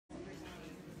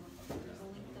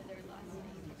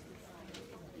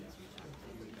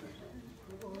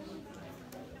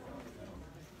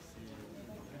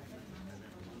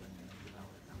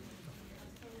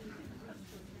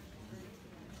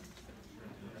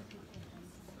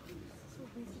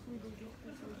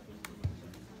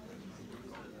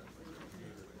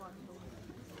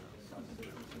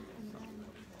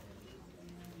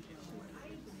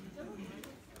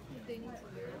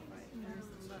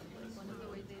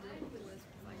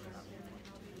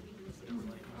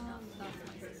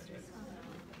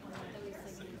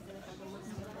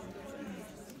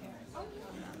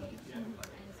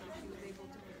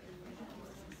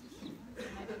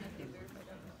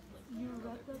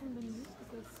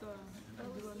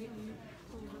Abdulali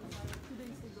told us 2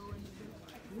 days ago, and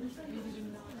we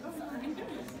didn't know.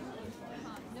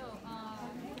 No,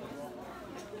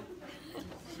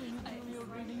 So you do your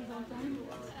readings on time?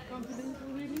 Confidential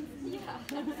readings? yeah.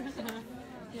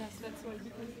 Yes, that's right,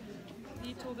 because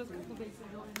he told us a couple days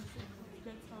ago, and he said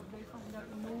that's how they found out.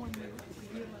 No one knew.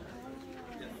 We're like,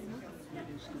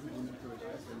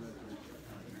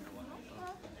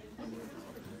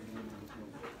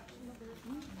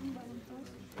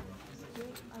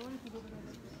 I wanted to go there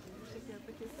and check your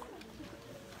application.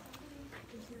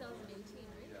 2018,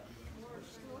 right?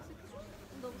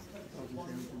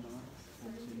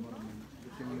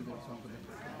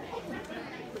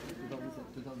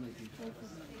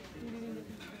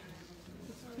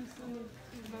 It's too soon.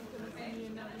 He's not going to see me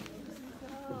and now.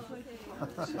 Oh, okay.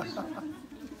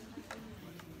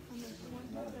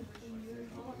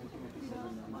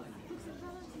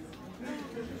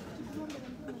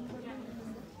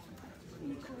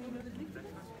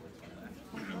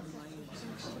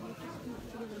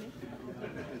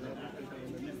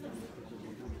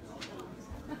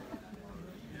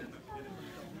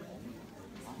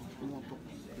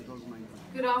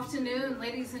 Good afternoon,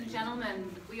 ladies and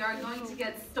gentlemen. We are going to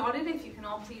get started. If you can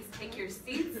all please take your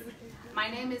seats. My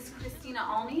name is Christina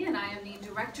Almy, and I am the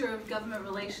Director of Government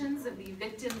Relations of the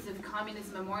Victims of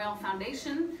Communist Memorial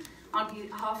Foundation. On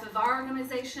behalf of our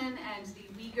organization and the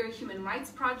Uyghur Human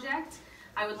Rights Project,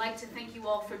 I would like to thank you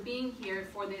all for being here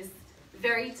for this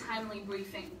very timely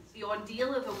briefing. The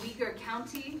Ordeal of a Uyghur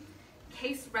County,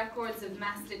 Case Records of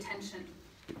Mass Detention.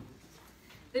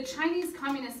 The Chinese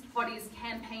Communist Party's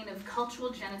campaign of cultural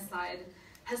genocide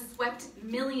has swept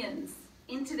millions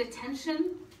into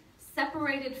detention,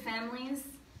 separated families,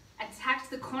 attacked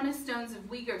the cornerstones of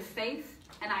Uyghur faith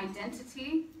and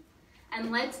identity, and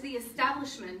led to the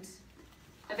establishment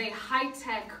of a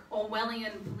high-tech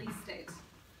Orwellian police state.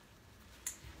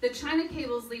 The China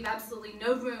cables leave absolutely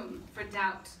no room for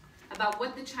doubt about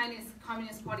what the Chinese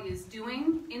Communist Party is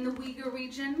doing in the Uyghur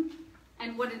region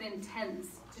and what it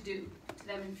intends to do to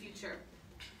them in future.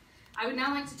 I would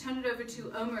now like to turn it over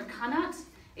to Omer Kanat,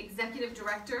 Executive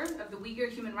Director of the Uyghur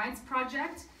Human Rights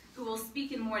Project, who will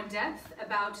speak in more depth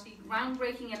about the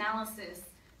groundbreaking analysis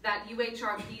that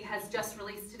UHRP has just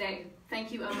released today.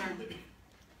 Thank you, Omer.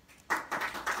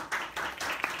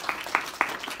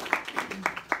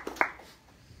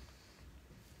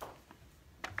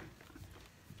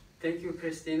 Thank you,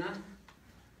 Christina.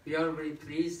 We are very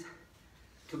pleased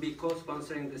to be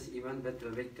co-sponsoring this event with the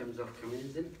Victims of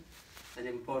Communism, an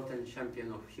important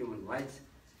champion of human rights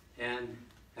and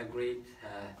a great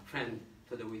friend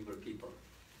to the Uyghur people.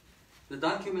 The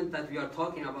document that we are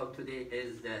talking about today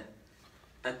is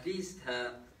at least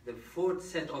the fourth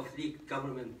set of leaked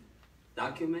government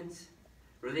documents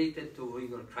related to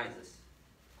Uyghur crisis.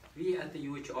 We at the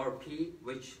UHRP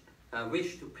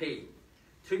wish to pay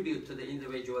tribute to the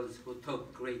individuals who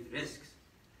took great risks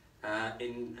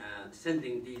in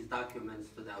sending these documents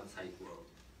to the outside world.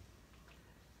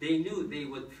 They knew they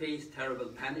would face terrible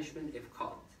punishment if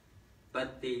caught,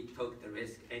 but they took the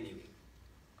risk anyway.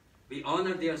 We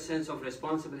honor their sense of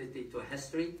responsibility to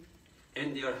history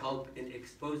and their help in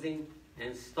exposing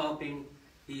and stopping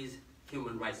these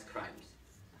human rights crimes.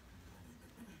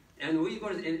 And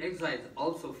Uyghurs in exile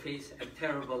also face a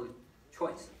terrible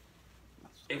choice.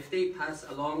 If they pass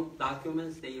along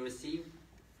documents they receive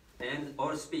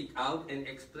or speak out and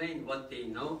explain what they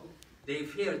know, they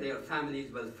fear their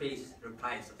families will face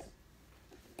reprisals.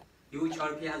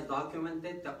 UHRP has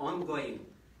documented the ongoing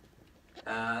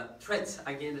threats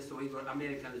against the Uyghur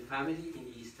American family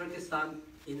in East Turkestan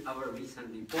in our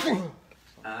recent report,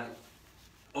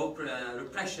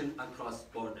 repression across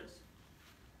borders.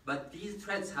 But these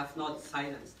threats have not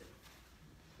silenced them.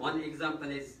 One example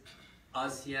is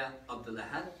Asya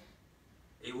Abdullahat,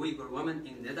 a Uyghur woman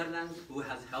in Netherlands who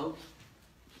has helped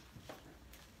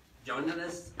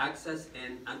journalists access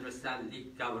and understand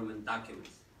leaked government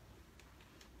documents.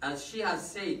 As she has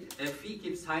said, if we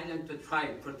keep silent to try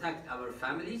to protect our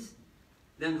families,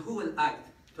 then who will act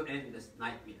to end this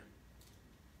nightmare?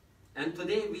 And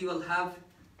today we will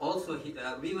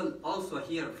also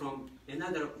hear from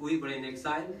another Uyghur in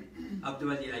exile,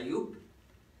 Abdulali Ayub,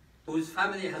 whose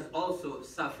family has also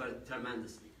suffered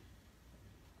tremendously.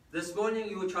 This morning,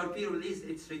 UHRP released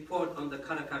its report on the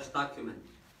Karakash document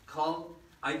called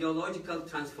Ideological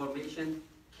Transformation,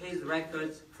 Case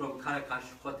Records from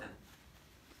Karakash Khotan.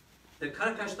 The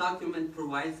Karakash document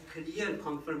provides clear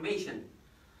confirmation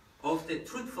of the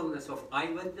truthfulness of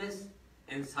eyewitness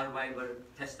and survivor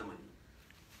testimony.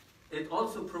 It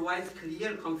also provides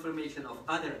clear confirmation of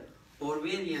other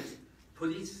Orwellian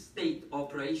police state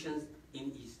operations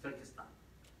in East Turkestan.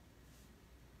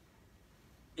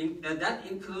 That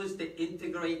includes the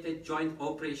Integrated Joint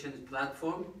Operations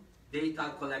Platform,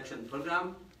 Data Collection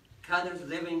Program, cadres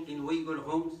living in Uyghur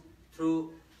homes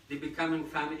through the Becoming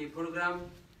Family Program,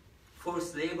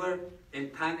 forced labor,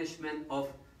 and punishment of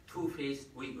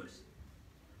two-faced Uyghurs.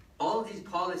 All these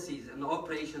policies and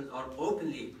operations are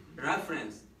openly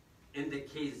referenced in the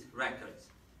case records.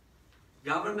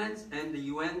 Governments and the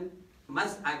UN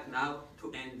must act now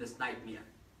to end this nightmare.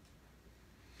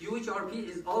 UHRP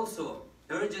is also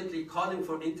urgently calling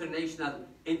for international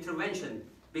intervention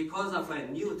because of a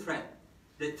new threat,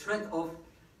 the threat of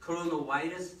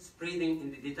coronavirus spreading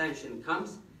in the detention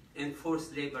camps and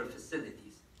forced labor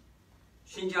facilities.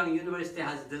 Xinjiang University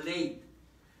has delayed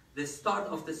the start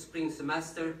of the spring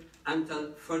semester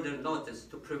until further notice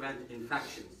to prevent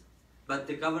infections, but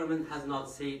the government has not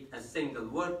said a single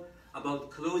word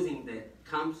about closing the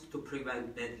camps to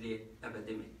prevent deadly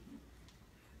epidemic.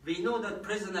 We know that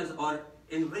prisoners are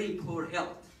in very poor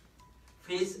health,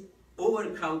 face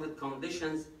overcrowded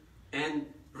conditions, and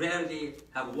rarely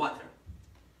have water.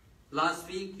 Last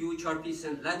week, UHRP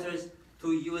sent letters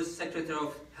to U.S. Secretary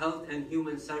of Health and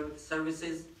Human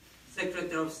Services,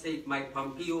 Secretary of State Mike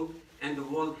Pompeo, and the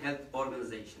World Health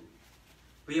Organization.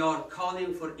 We are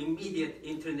calling for immediate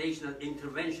international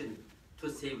intervention to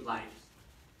save lives.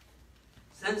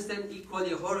 Since then,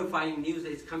 equally horrifying news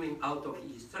is coming out of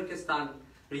East Turkestan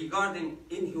regarding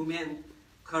inhumane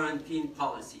quarantine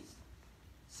policies.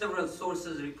 Several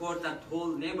sources report that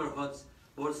whole neighborhoods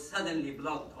were suddenly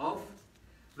blocked off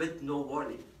with no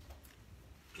warning.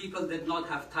 People did not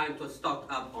have time to stock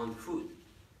up on food.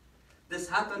 This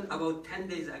happened about 10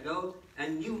 days ago,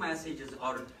 and new messages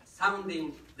are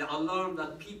sounding the alarm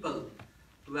that people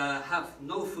have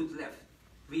no food left.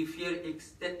 We fear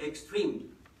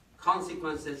extreme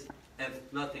consequences if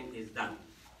nothing is done.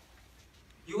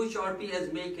 UHRP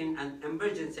is making an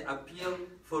emergency appeal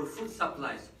for food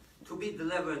supplies to be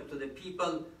delivered to the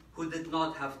people who did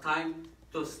not have time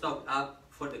to stock up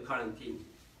for the quarantine.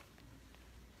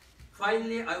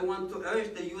 Finally, I want to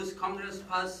urge the US Congress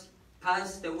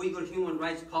pass the Uyghur Human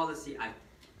Rights Policy Act.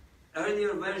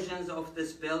 Earlier versions of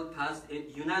this bill passed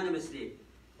unanimously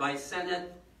by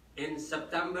Senate in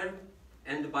September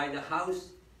and by the House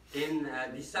in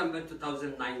December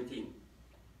 2019.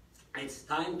 It's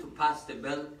time to pass the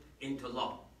bill into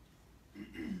law.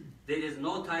 There is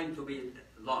no time to be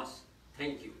lost.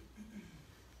 Thank you.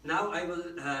 Now I will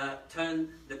turn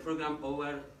the program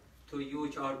over to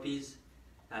UHRP's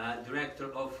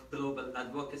Director of Global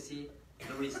Advocacy,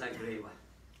 Luisa Greva.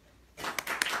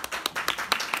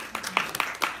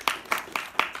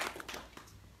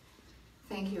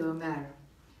 Thank you, Omer.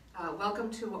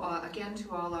 Welcome again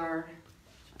to all our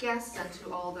guests and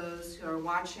to all those who are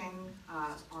watching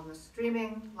on the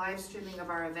live streaming of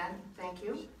our event. Thank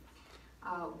you.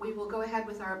 We will go ahead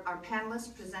with our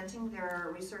panelists presenting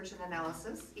their research and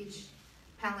analysis. Each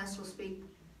panelist will speak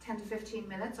 10 to 15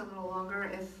 minutes, a little longer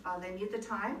if they need the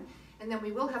time, and then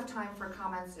we will have time for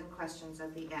comments and questions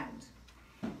at the end.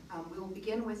 We will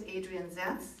begin with Adrian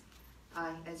Zetz.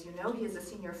 As you know, he is a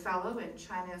senior fellow in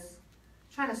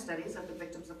China Studies of the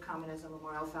Victims of Communism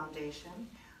Memorial Foundation,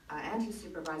 and he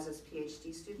supervises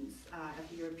PhD students at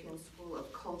the European School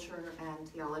of Culture and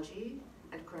Theology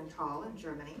at Grüntal in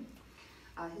Germany.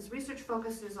 His research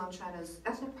focuses on China's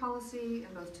ethnic policy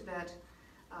in both Tibet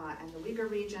and the Uyghur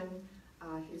region.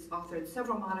 He's authored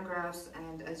several monographs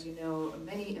and, as you know,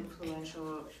 many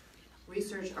influential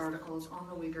research articles on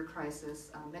the Uyghur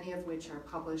crisis, many of which are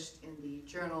published in the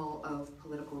Journal of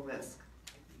Political Risk.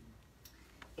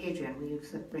 Adrian,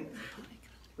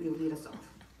 will you lead us off?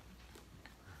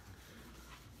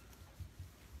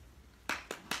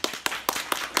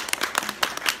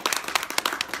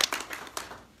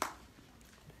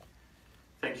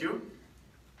 Thank you.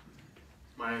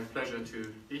 It's my pleasure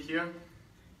to be here.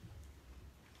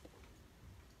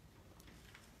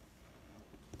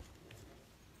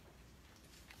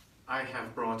 I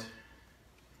have brought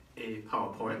a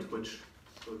PowerPoint, which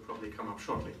will probably come up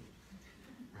shortly.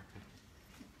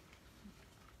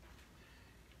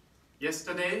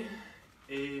 Yesterday,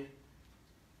 a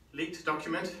leaked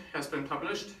document has been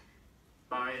published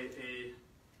by a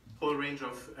whole range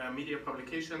of media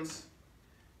publications,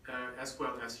 as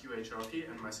well as UHRP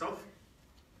and myself,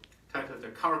 titled the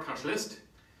Karakash List,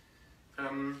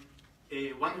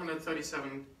 a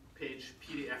 137-page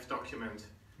PDF document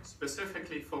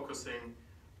specifically focusing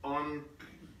on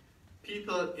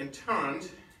people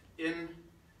interned in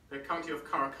the county of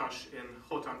Karakash in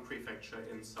Khotan Prefecture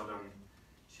in southern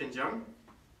Xinjiang.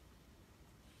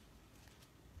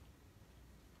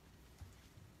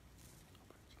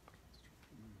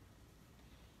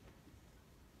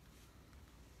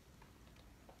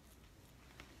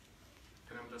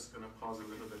 just going to pause a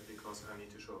little bit because I need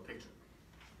to show a picture.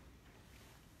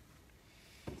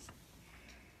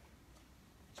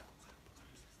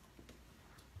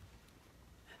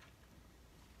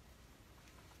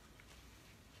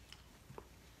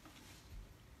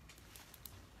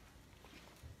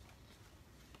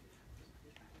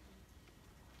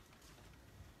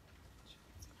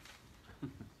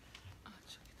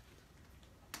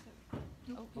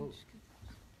 Oh.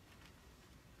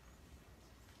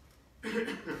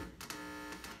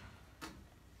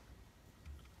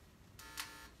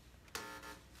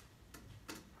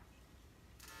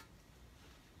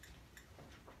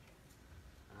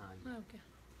 Okay.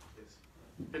 Yes.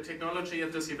 The technology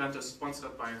at this event is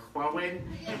sponsored by Huawei.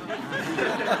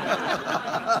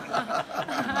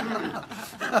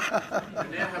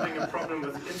 And they're having a problem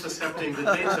with intercepting the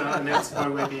data, and that's why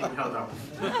we're being held up.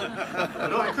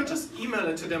 No, I could just email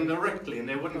it to them directly, and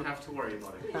they wouldn't have to worry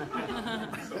about it.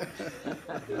 So,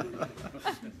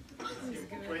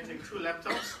 operating two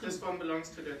laptops. This one belongs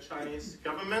to the Chinese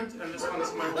government, and this one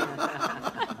is my own.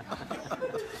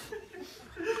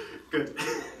 Good.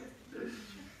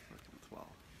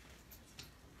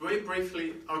 Very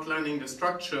briefly outlining the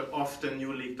structure of the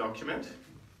new leaked document.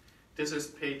 This is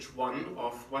page 1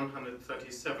 of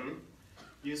 137.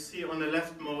 You see on the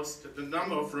leftmost the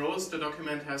number of rows. The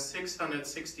document has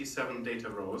 667 data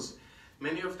rows.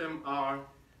 Many of them are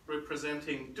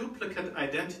representing duplicate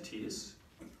identities,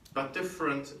 but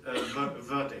different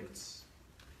verdicts.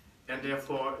 And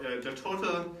therefore, in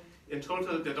total,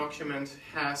 the document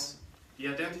has the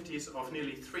identities of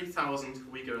nearly 3,000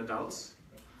 Uyghur adults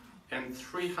and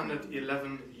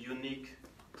 311 unique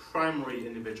primary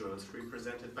individuals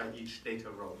represented by each data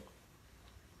row.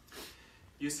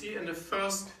 You see in the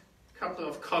first couple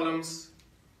of columns,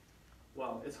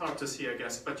 well, it's hard to see, I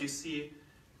guess, but you see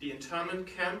the internment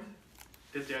camp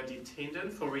that they're detained in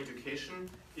for re-education.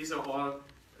 These are all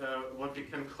what we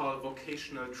can call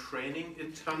vocational training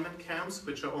internment camps,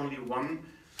 which are only one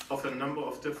of a number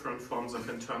of different forms of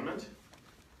internment.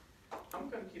 I'm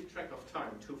going to keep track of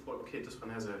time. 2:4. Okay, this one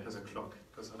has a clock,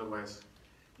 because otherwise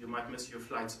you might miss your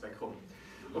flights back home.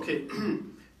 Okay,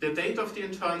 the date of the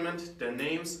internment, their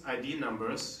names, ID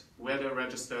numbers, where they're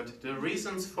registered, the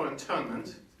reasons for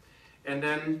internment, and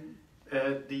then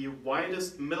the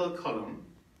widest middle column,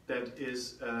 that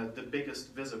is the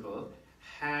biggest visible,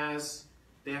 has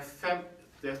their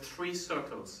three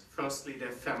circles. Firstly,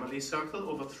 their family circle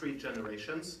over 3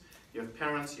 generations. You have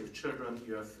parents, you have children,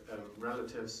 you have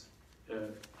relatives,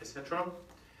 etc.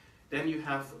 Then you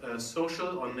have a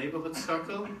social or neighborhood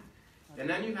circle, and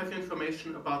then you have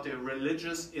information about the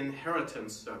religious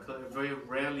inheritance circle, a very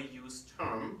rarely used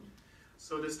term.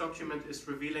 So this document is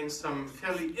revealing some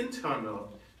fairly internal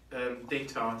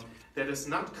data that is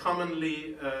not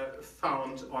commonly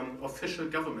found on official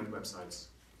government websites.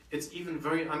 It's even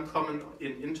very uncommon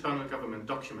in internal government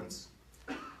documents.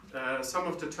 Some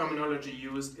of the terminology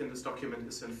used in this document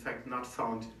is in fact not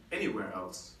found anywhere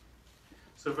else.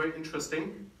 So very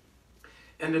interesting.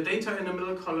 And the data in the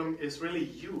middle column is really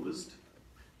used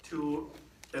to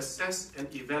assess and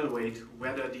evaluate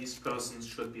whether these persons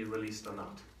should be released or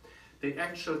not. The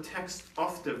actual text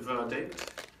of the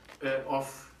verdict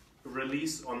of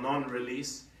release or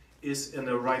non-release is in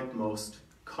the rightmost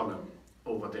column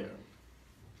over there.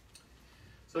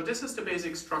 So this is the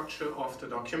basic structure of the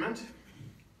document.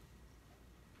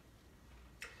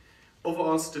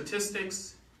 Overall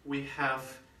statistics, we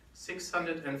have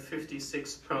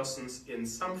 656 persons in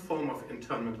some form of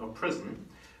internment or prison,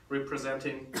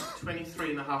 representing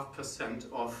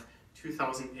 23.5% of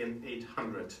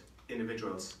 2,800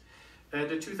 individuals.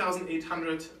 The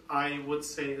 2,800, I would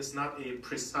say, is not a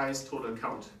precise total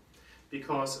count,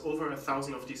 because over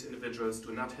 1,000 of these individuals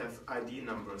do not have ID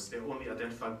numbers. They're only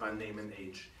identified by name and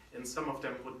age, and some of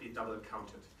them would be double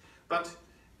counted. But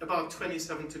about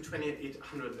 27 to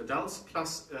 2,800 adults,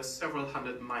 plus several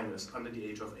hundred minors under the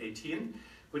age of 18,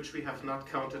 which we have not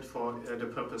counted for the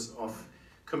purpose of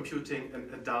computing an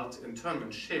adult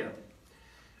internment share.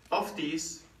 Of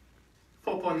these,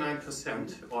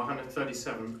 4.9%, or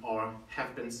 137,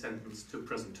 have been sentenced to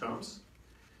prison terms.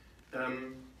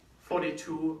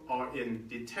 42 are in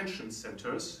detention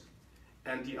centers,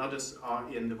 and the others are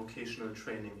in the vocational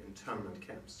training internment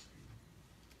camps.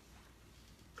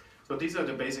 So these are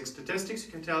the basic statistics.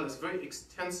 You can tell it's very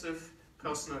extensive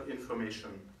personal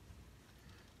information.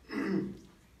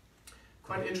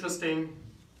 Quite interesting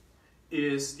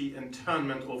is the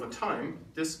internment over time.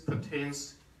 This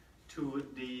pertains to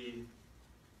the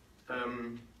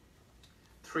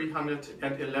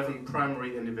 311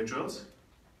 primary individuals.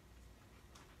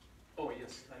 Oh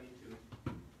yes, I need to.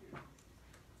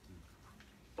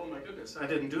 Oh my goodness, I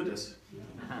didn't do this.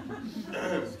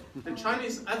 The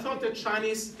Chinese, I thought the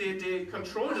Chinese, they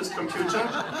control this computer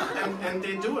and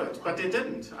they do it, but they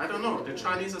didn't. I don't know, the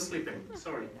Chinese are sleeping,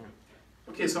 sorry.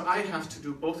 Okay, so I have to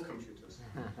do both computers.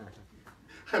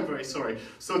 I'm very sorry.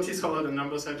 So these are all the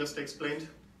numbers I just explained.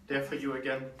 There for you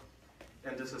again.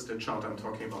 And this is the chart I'm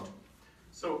talking about.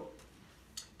 So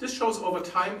this shows over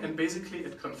time, and basically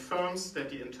it confirms that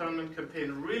the internment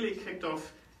campaign really kicked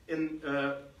off in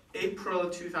April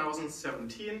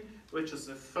 2017, which is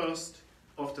the first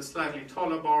of the slightly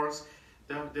taller bars.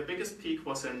 The biggest peak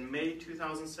was in May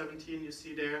 2017, you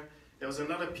see there. There was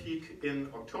another peak in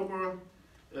October,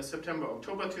 September,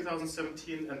 October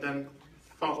 2017, and then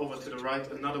far over to the right,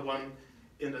 another one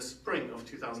in the spring of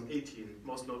 2018,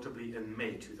 most notably in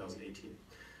May 2018.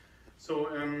 So,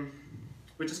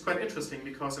 which is quite interesting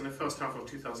because in the first half of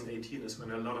 2018 is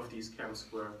when a lot of these camps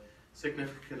were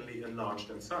significantly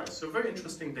enlarged in size. So very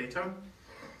interesting data.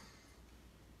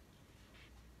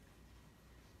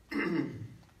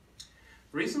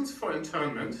 Reasons for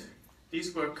internment,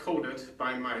 these were coded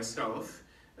by myself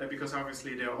because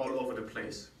obviously they're all over the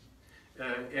place.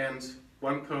 And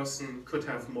one person could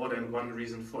have more than one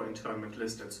reason for internment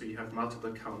listed, so you have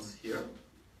multiple counts here.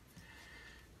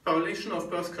 Violation of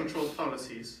birth control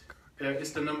policies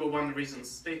is the #1 reason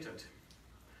stated,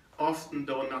 often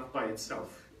though not by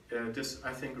itself. This,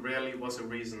 I think, rarely was a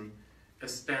reason, a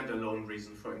standalone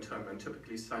reason for internment,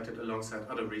 typically cited alongside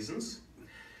other reasons.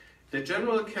 The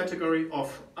general category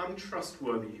of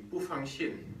untrustworthy, 不放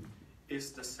心,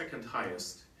 is the second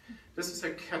highest. This is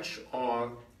a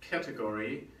catch-all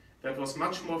category that was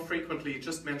much more frequently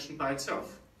just mentioned by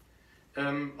itself.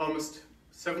 Almost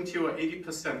 70 or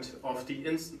 80% of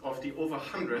the over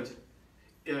 100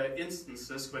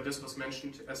 instances where this was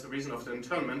mentioned as a reason of the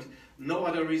internment, no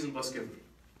other reason was given.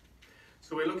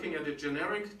 So we're looking at a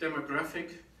generic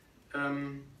demographic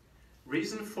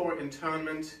reason for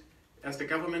internment as the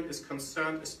government is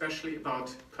concerned especially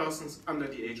about persons under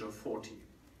the age of 40.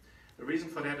 The reason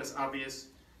for that is obvious.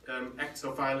 Acts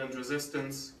of violent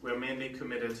resistance were mainly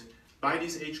committed by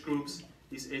these age groups.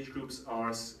 These age groups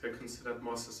are considered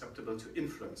more susceptible to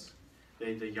influence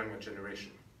the younger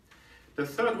generation. The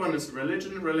third one is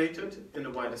religion-related in the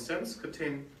wider sense,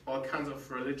 contain all kinds of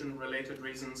religion-related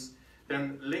reasons.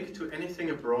 Then linked to anything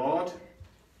abroad.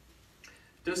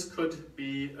 This could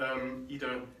be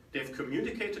either they've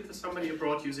communicated with somebody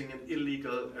abroad using an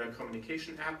illegal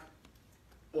communication app,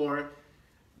 or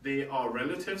they are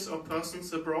relatives of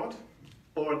persons abroad,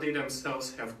 or they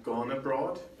themselves have gone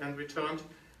abroad and returned,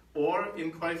 or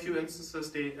in quite a few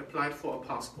instances they applied for a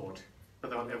passport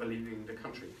without ever leaving the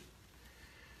country.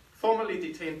 Formally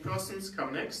detained persons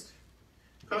come next.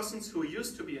 Persons who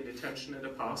used to be in detention in the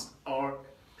past are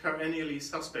perennially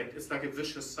suspect. It's like a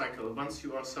vicious cycle. Once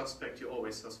you are suspect, you're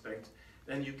always suspect.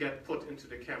 Then you get put into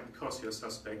the camp because you're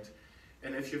suspect.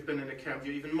 And if you've been in a camp,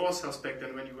 you're even more suspect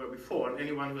than when you were before. And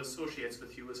anyone who associates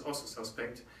with you is also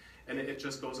suspect. And it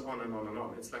just goes on and on and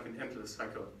on. It's like an endless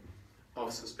cycle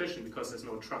of suspicion because there's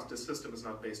no trust. The system is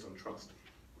not based on trust.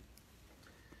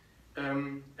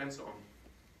 And so on.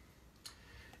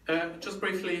 Just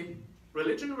briefly,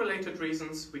 religion-related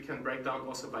reasons we can break down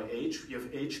also by age. You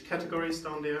have age categories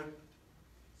down there.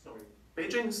 Sorry.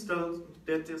 Beijing is still,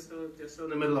 they're still in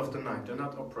the middle of the night. They're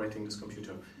not operating this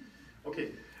computer.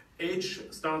 Okay. Age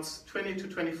starts 20 to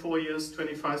 24 years,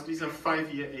 25. These are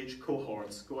 5-year age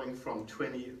cohorts going from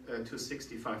 20 to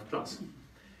 65 plus.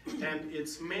 And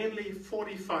it's mainly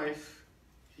 45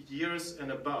 years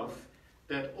and above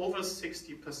that over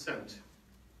 60%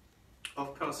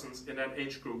 of persons in that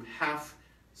age group have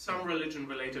some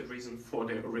religion-related reason for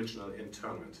their original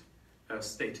internment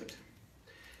stated.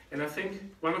 And I think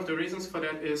one of the reasons for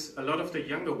that is a lot of the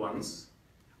younger ones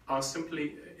are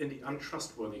simply in the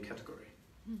untrustworthy category.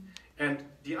 And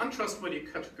the untrustworthy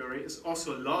category is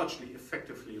also largely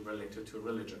effectively related to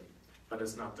religion, but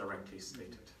it's not directly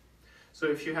stated. So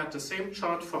if you had the same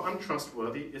chart for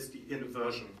untrustworthy, it's the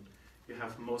inversion. You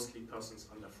have mostly persons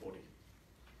under 40.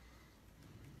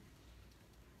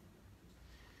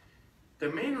 The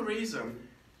main reason,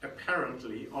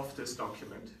 apparently, of this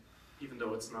document, even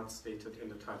though it's not stated in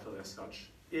the title as such,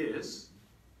 is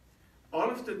all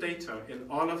of the data in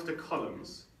all of the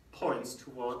columns points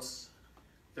towards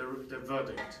the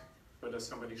verdict, whether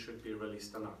somebody should be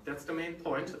released or not. That's the main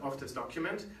point of this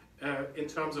document in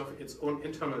terms of its own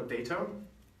internal data.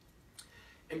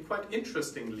 And quite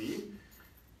interestingly,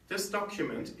 this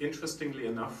document, interestingly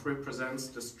enough, represents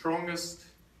the strongest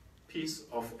piece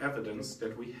of evidence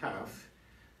that we have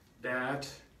that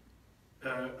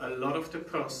a lot of the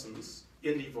persons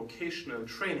in the vocational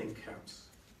training camps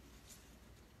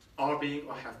are being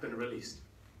or have been released.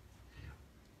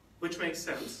 Which makes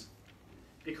sense,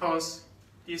 because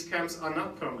these camps are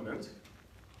not permanent.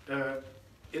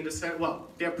 In the sense, well,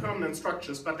 they're permanent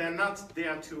structures, but they're not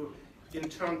there to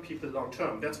intern people long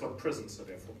term. That's what prisons are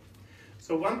there for.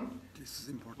 So one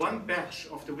batch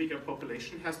of the Uyghur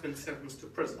population has been sentenced to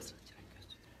prison.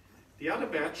 The other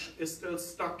batch is still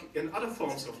stuck in other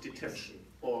forms of detention,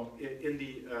 or in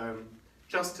the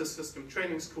justice system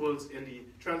training schools, in the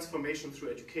transformation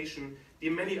through education, the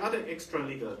many other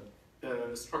extra-legal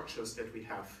structures that we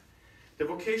have. The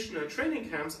vocational training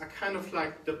camps are kind of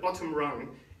like the bottom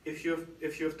rung. If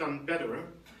you've done better,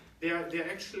 they're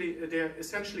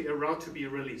essentially a route to be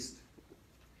released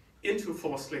into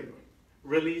forced labor,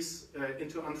 release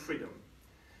into unfreedom.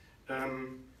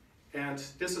 And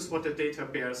this is what the data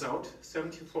bears out,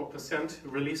 74%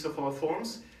 release of all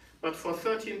forms, but for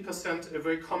 13% a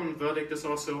very common verdict is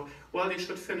also, well, they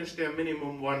should finish their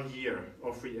minimum 1 year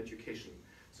of re-education.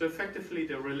 So effectively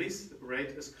the release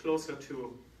rate is closer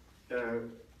to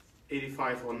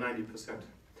 85 or 90%.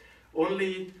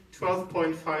 Only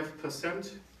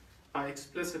 12.5% are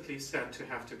explicitly said to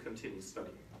have to continue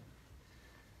studying.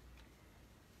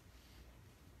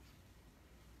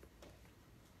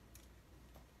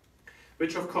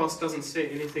 Which of course doesn't say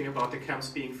anything about the camps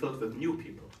being filled with new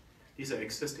people. These are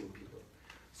existing people.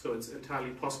 So it's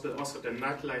entirely possible also the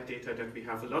nightlight data that we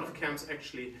have. A lot of camps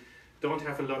actually don't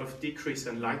have a lot of decrease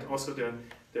in light. Also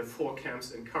the 4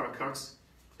 camps in Caracas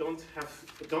don't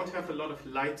have a lot of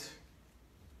light,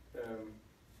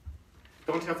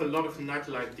 don't have a lot of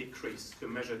nightlight decrease to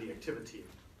measure the activity.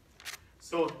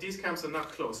 So these camps are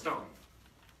not closed down.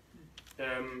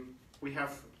 We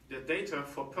have the data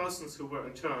for persons who were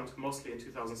interned mostly in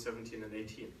 2017 and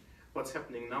 18. What's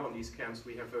happening now in these camps,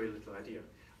 we have very little idea.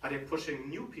 Are they pushing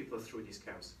new people through these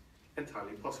camps?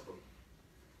 Entirely possible.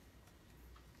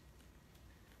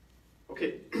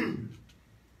 Okay.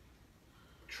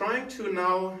 Trying to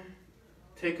now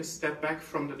take a step back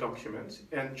from the document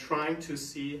and trying to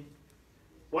see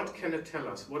what can it tell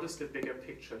us? What is the bigger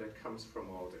picture that comes from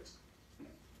all this?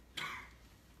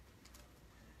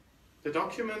 The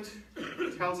document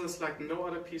tells us, like no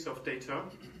other piece of data,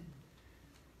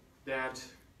 that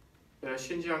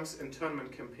Xinjiang's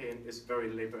internment campaign is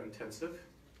very labor intensive,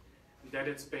 that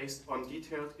it's based on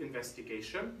detailed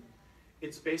investigation,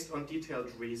 it's based on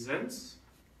detailed reasons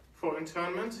for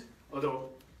internment, although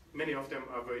many of them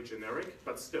are very generic,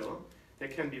 but still, there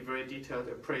can be very detailed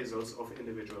appraisals of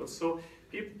individuals. So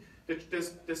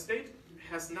the state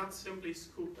has not simply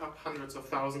scooped up hundreds of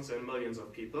thousands and millions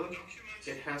of people.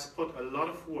 It has put a lot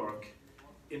of work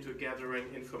into gathering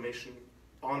information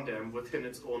on them within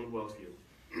its own worldview.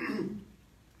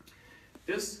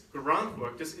 This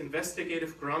groundwork, this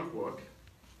investigative groundwork,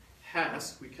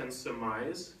 has, we can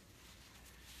surmise,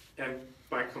 and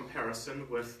by comparison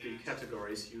with the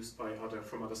categories used by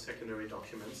from other secondary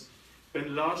documents,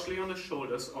 been largely on the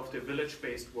shoulders of the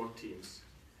village-based work teams,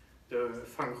 the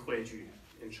Fanghuiju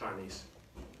in Chinese,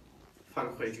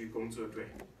 Fanghuiju Gongzedui,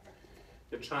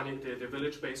 the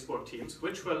village-based work teams,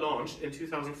 which were launched in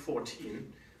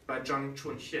 2014 by Zhang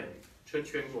Chunxian, Chen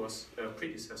Quanguo's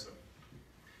predecessor.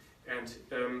 And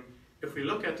if we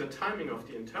look at the timing of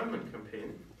the internment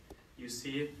campaign, you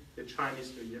see the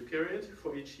Chinese New Year period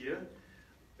for each year.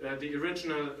 The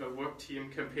original work team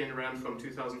campaign ran from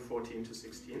 2014 to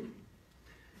 16.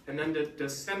 And then the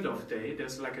send-off day,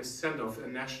 there's like a send-off,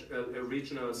 a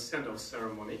regional send-off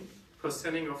ceremony for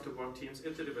sending off the work teams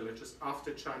into the villages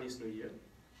after Chinese New Year,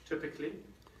 typically.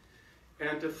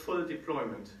 And the full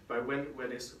deployment, by when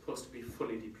they're supposed to be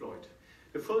fully deployed.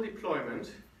 The full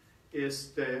deployment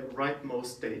is the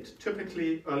rightmost date,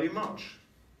 typically early March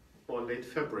or late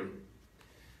February.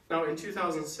 Now in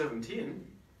 2017,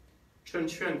 Chen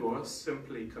Quanguo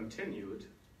simply continued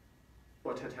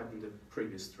what had happened the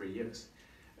previous 3 years.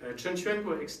 Chen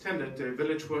Quanguo extended the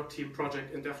village work team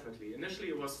project indefinitely. Initially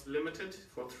it was limited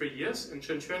for 3 years, and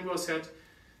Chen Quanguo said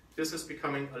this is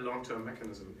becoming a long-term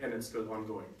mechanism, and it's still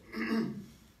ongoing.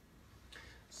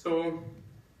 So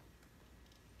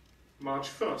March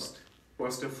 1st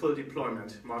was the full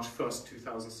deployment, March 1st,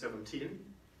 2017.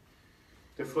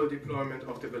 The full deployment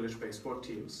of the village-based work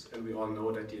teams, and we all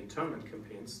know that the internment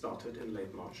campaign started in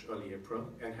late March, early April,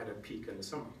 and had a peak in the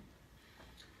summer.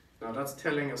 Now that's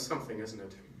telling us something, isn't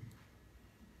it?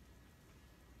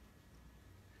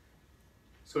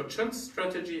 So Chen's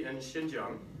strategy in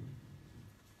Xinjiang,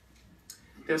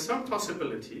 there's some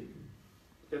possibility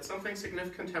that something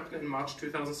significant happened in March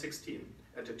 2016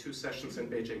 at the 2 sessions in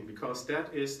Beijing, because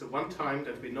that is the one time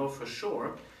that we know for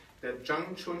sure that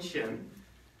Zhang Chunxian,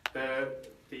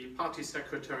 the party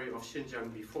secretary of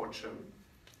Xinjiang before Chen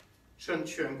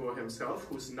Quanguo himself,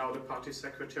 who's now the party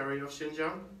secretary of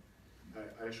Xinjiang,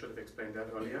 I should have explained that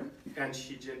earlier, and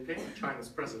Xi Jinping, China's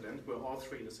president, were all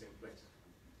three in the same place.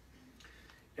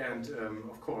 And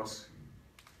of course,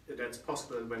 that's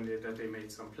possible that they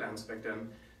made some plans back then,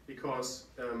 because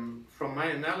from my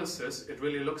analysis, it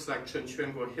really looks like Chen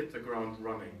Quanguo hit the ground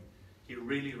running. He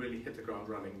really, really hit the ground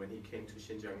running when he came to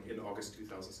Xinjiang in August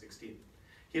 2016.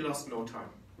 He lost no time,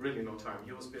 really no time.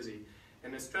 He was busy.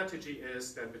 And the strategy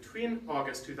is that between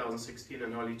August 2016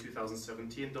 and early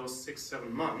 2017, those 6-7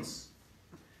 months,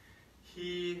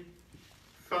 he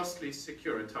firstly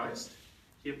securitized.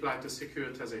 He applied the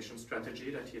securitization strategy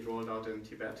that he had rolled out in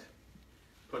Tibet.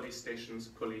 Police stations,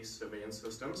 police surveillance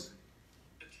systems.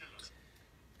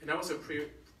 And that was a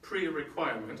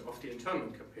pre-requirement of the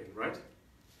internment campaign, right?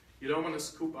 You don't want to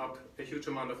scoop up a huge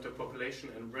amount of the population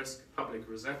and risk public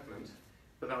resentment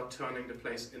without turning the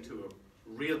place into a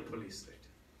real police state.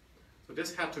 So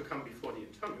this had to come before the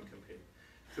internment campaign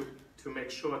to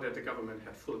make sure that the government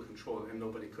had full control and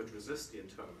nobody could resist the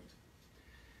internment.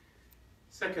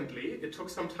 Secondly, it took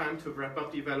some time to wrap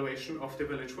up the evaluation of the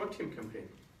village work team campaign.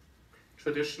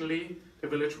 Traditionally, the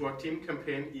village work team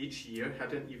campaign each year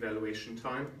had an evaluation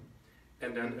time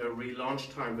and then a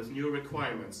relaunch time with new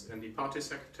requirements, and the party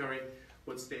secretary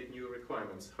would state new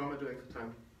requirements. How am I doing for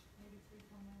time?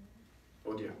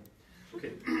 Oh dear.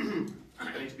 Okay,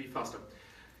 I need to be faster.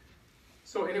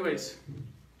 So anyways,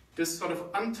 this sort of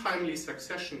untimely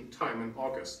succession time in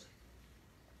August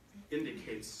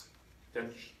indicates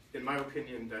that, in my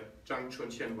opinion, that Zhang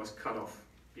Chunqian was cut off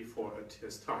before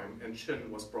his time and Qin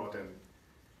was brought in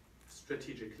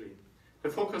strategically. The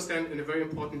focus then, in a very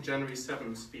important January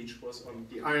 7th speech, was on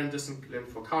the iron discipline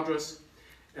for cadres,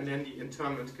 and then the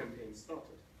internment campaign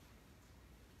started.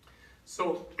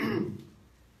 So,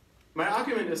 my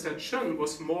argument is that Chen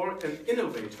was more an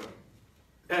innovator,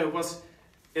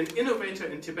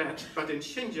 in Tibet, but in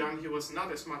Xinjiang he was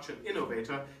not as much an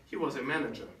innovator, he was a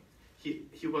manager.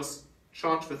 He was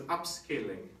charged with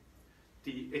upscaling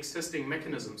the existing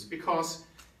mechanisms, because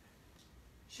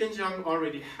Xinjiang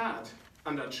already had,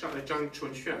 under Zhang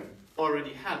Chunquan,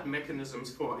 already had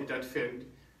mechanisms for identifying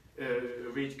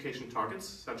re-education targets,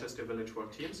 such as the village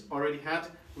work teams, already had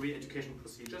re-education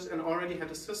procedures, and already had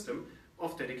a system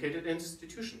of dedicated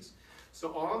institutions.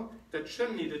 So all that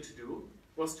Chen needed to do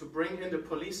was to bring in the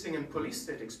policing and police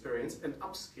state experience and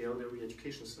upscale the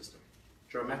re-education system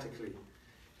dramatically.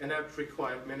 And that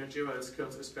required managerial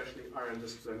skills, especially iron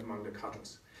discipline among the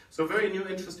cadres. So very new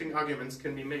interesting arguments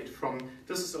can be made from,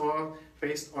 this is all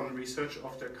based on research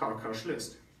of the Karakash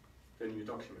list, the new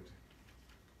document.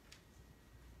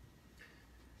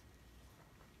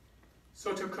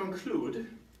 So to conclude,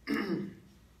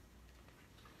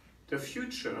 the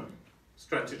future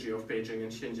strategy of Beijing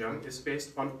and Xinjiang is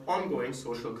based on ongoing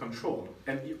social control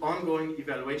and the ongoing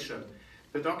evaluation.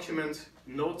 The document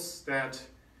notes that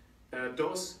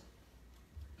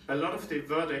a lot of the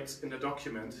verdicts in the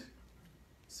document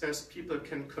says people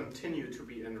can continue to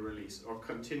be in release or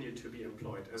continue to be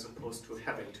employed as opposed to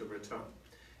having to return.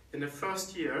 In the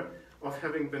first year of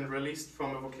having been released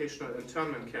from a vocational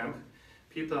internment camp,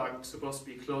 people are supposed to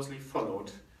be closely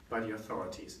followed by the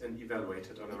authorities and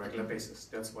evaluated on a regular basis.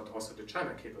 That's what also the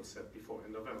China cable said before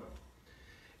in November.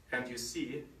 And you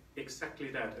see exactly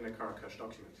that in a Karakash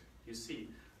document. You see,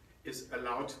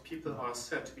 people are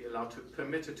said to be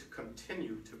permitted to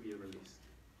continue to be released.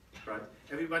 Right?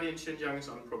 Everybody in Xinjiang is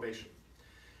on probation.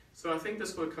 So I think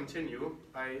this will continue.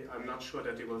 I'm not sure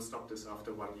that they will stop this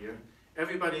after 1 year.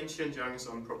 Everybody in Xinjiang is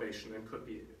on probation and could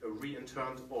be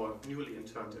re-interned or newly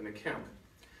interned in a camp.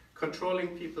 Controlling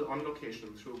people on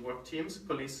location through work teams,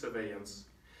 police surveillance.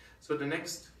 So the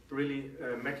next really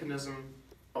mechanism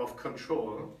of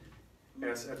control,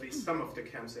 as at least some of the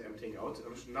camps are emptying out,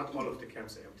 not all of the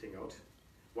camps are emptying out.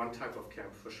 One type of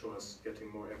camp for sure is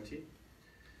getting more empty.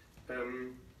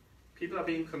 People are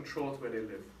being controlled where they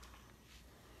live.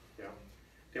 Yeah,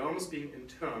 they're almost being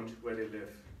interned where they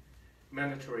live.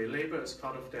 Mandatory labor is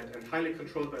part of that, and highly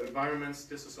controlled by environments.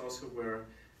 This is also where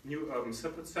new urban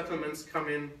settlements come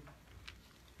in.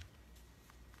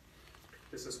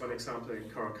 This is one example in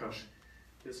Karakash.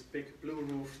 This big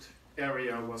blue-roofed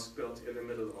area was built in the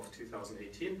middle of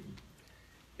 2018.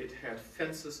 It had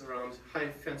fences around, high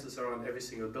fences around every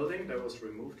single building. That was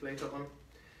removed later on.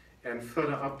 And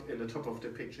further up in the top of the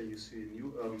picture, you see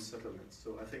new urban settlements.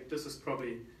 So I think this is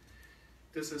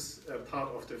a part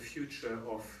of the future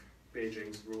of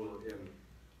Beijing's rule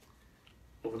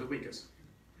over the Uyghurs.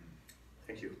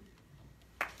 Thank you.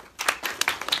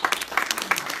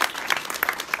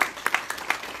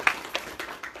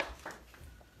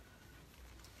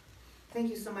 Thank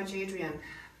you so much, Adrian.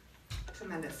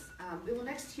 Tremendous. We will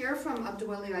next hear from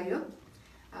Abdulwali Ayub.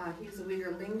 He is a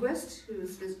Uyghur linguist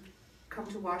who's come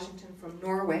to Washington from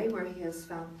Norway, where he has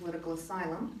found political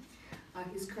asylum.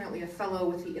 He's currently a fellow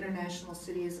with the International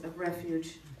Cities of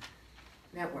Refuge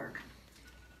Network.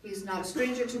 He's not a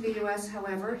stranger to the U.S.,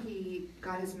 however. He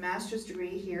got his master's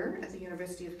degree here at the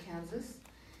University of Kansas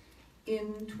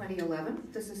in 2011.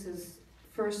 This is his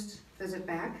first visit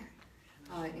back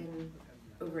in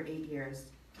over 8 years.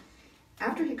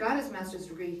 After he got his master's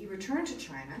degree, he returned to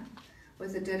China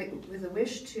with a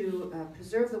wish to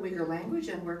preserve the Uyghur language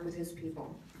and work with his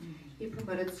people. He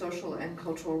promoted social and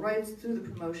cultural rights through the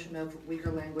promotion of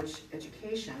Uyghur language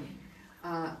education.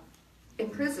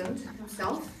 Imprisoned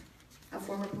himself, a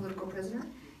former political prisoner,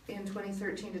 in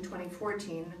 2013 to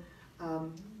 2014,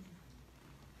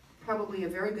 probably a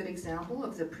very good example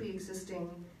of the pre-existing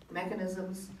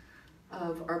mechanisms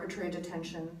of arbitrary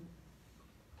detention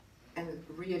and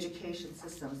re-education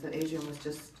systems that Adrian was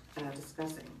just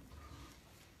discussing.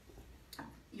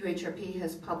 UHRP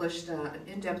has published an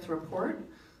in-depth report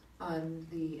on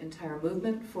the entire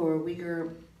movement for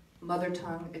Uyghur mother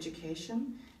tongue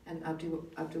education and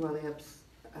Abdulwahab's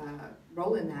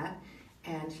role in that,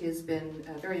 and he has been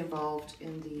very involved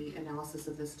in the analysis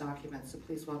of this document, so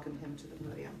please welcome him to the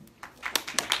podium.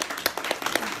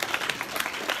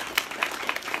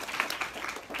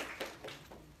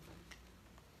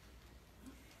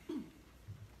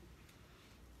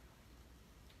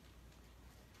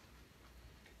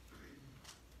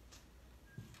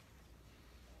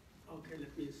 Okay,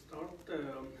 let me start.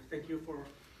 Thank you for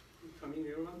coming,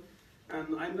 everyone.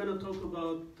 And I'm going to talk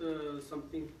about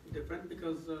something different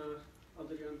because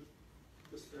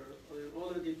Mr. Adrian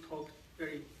already talked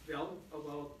very well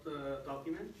about the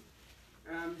document.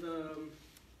 And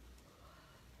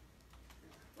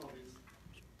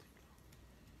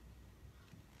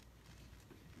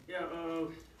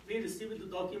we received the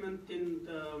document in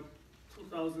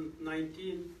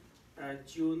 2019,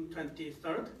 June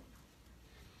 23rd.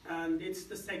 And it's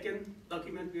the second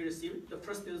document we received. The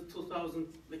first is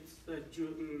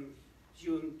June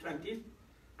 20th.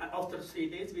 After 3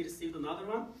 days, we received another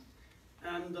one.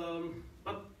 And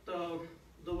but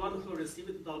the one who received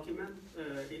the document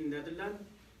in Netherlands,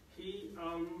 he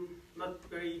not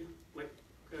very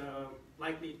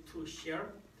likely to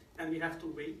share, and we have to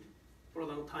wait for a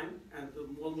long time. And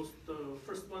almost the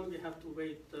first one we have to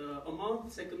wait a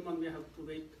month. Second one we have to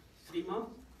wait 3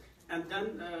 months. And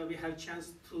then we have a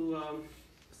chance to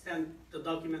send the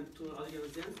document to Adrian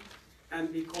Zenz, and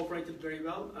we cooperated very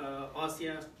well.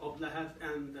 Asia Oblahab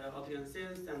and Adrian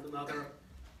Zenz and another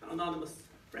anonymous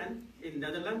friend in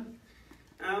Netherlands.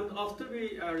 And after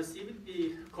we received it,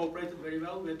 we cooperated very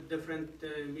well with different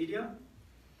media,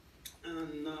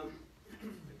 and a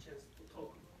chance to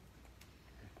talk.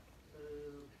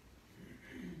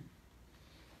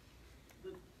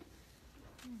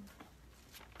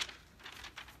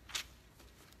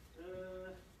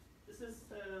 This is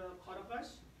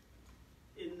Karakash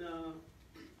in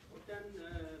Khotan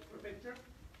prefecture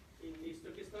in East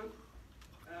Turkestan.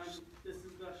 And this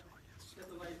is the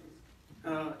satellite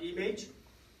image.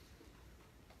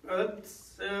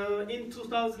 In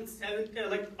 2007,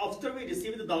 after we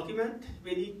received the document,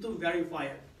 we need to verify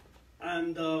it.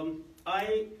 And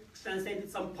I translated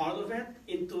some part of it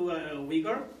into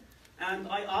Uyghur. And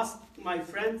I asked my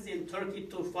friends in Turkey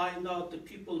to find out the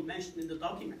people mentioned in the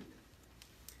document.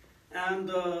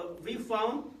 And we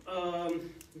found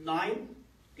 9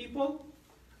 people.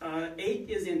 8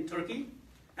 is in Turkey,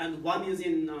 and 1 is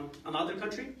in another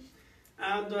country.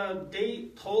 And they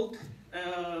told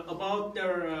about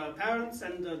their parents,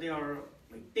 and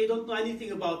they don't know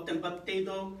anything about them, but they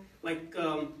know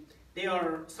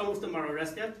some of them are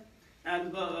arrested.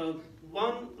 And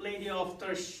one lady,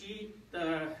 after she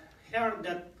heard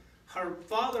that her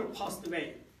father passed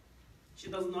away, she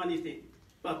doesn't know anything.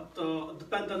 But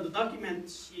depending on the document,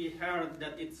 she heard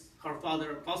that it's her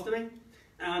father passed away.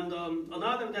 And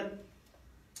another that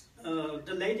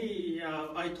the lady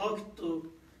I talked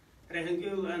to,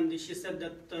 Rehengül, and she said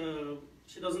that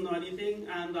she doesn't know anything,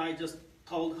 and I just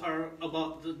told her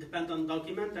about the dependent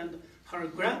document, and her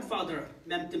grandfather,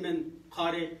 Memtimin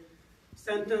Qari,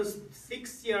 sentenced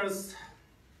 6 years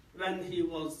when he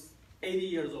was 80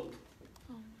 years old.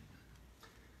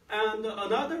 And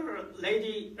another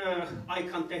lady I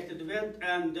contacted with,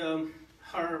 and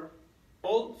her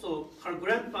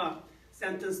grandpa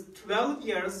sentenced 12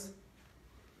 years,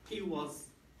 he was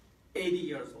 80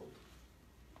 years old.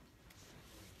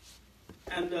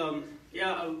 And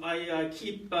I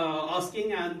keep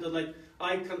asking, and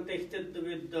I contacted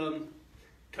with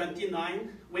 29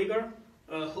 Uyghur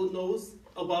who knows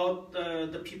about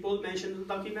the people mentioned in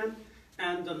the document,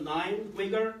 and the 9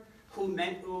 Uyghur who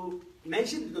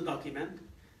mentioned in the document,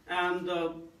 and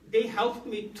they helped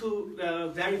me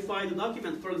to verify the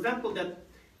document. For example, that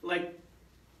like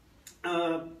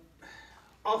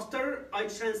after I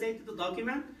translated the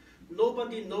document,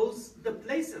 nobody knows the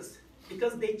places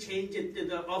because they changed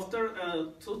it. After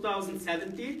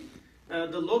 2017,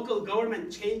 the local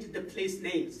government changed the place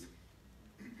names.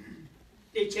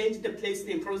 They changed the place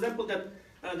name. For example, that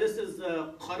this is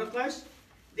Karakash.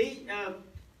 They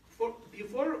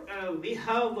before we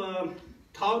have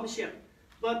township,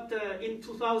 but in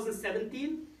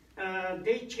 2017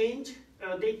 they changed.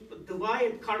 They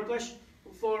divided Karakash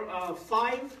for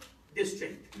 5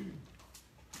 districts.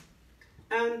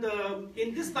 And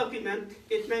in this document,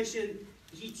 it mentioned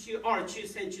it's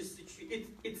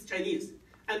Chinese.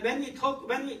 And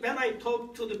when I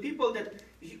talk to the people that,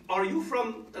 are you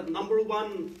from the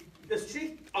 #1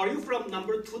 district? Are you from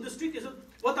 #2 district? He said,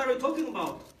 what are you talking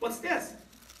about? What's this?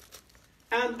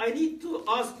 And I need to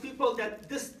ask people that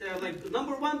this, like the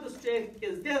 #1 district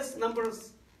is this,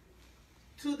 #2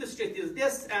 district is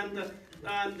this, and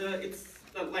it's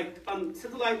like on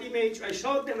satellite image. I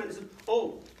showed them and they said,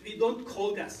 oh, we don't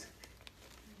call this.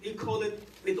 We call it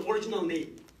with the original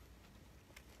name.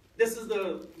 This is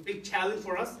the big challenge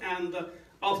for us. And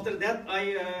after that,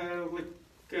 I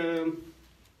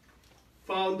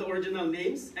found the original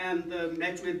names and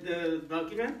matched with the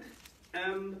document.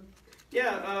 And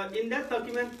yeah, in that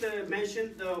document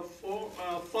mentioned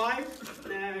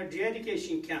 5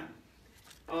 re-education camp.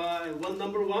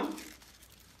 #1,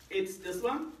 it's this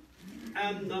one,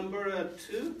 and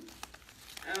 #2,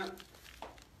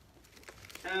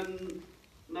 and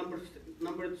number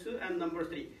 2 and number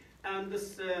 3. And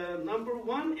this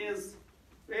 #1 is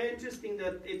very interesting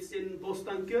that it's in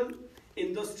Bostankul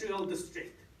Industrial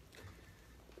District.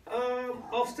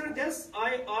 After this,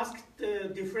 I asked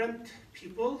different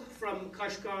people from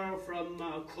Kashgar, from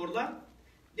Korla.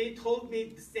 They told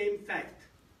me the same fact,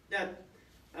 that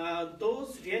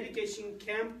those re-education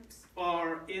camps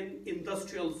are in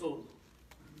industrial zone.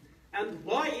 And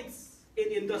why it's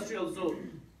in industrial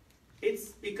zone?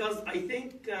 It's because, I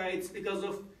think it's because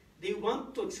of they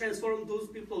want to transform those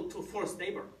people to forced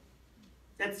labor.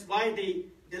 That's why they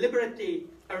deliberately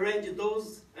arrange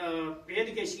those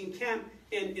re-education camp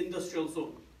in industrial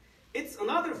zone. It's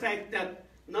another fact that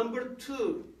number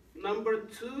two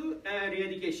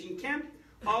re-education camp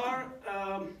are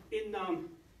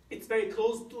it's very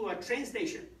close to a train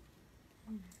station.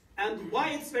 And why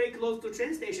it's very close to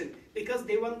train station? Because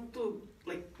they want to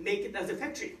like make it as a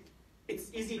factory. It's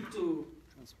easy to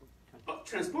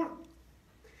transport.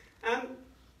 And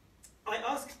I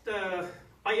asked,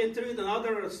 I interviewed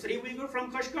another 3 Uyghur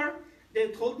from Kashgar.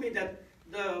 They told me that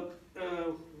the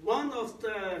one of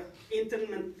the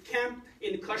internment camp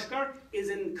in Kashgar is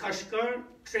in Kashgar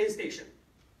train station.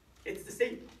 It's the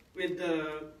same with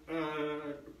the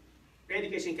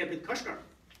education camp in Kashgar,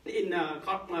 in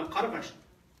Karakash.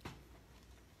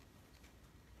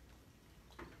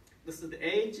 This is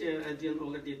the age. Adrian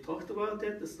already talked about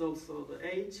it. This is also the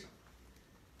age.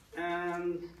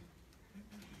 And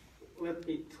let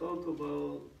me talk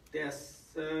about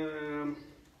this.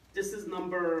 This is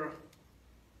number.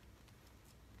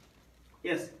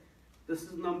 Yes, this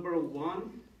is number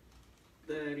 1,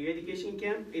 the re-education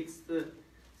camp. It's the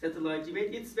satellite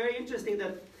image. It's very interesting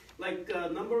that, like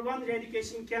number 1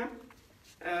 re-education camp.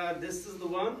 This is the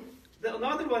one.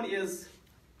 Another one is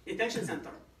detention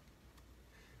center.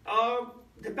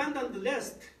 Depend on the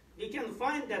list, we can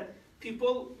find that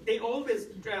people, they always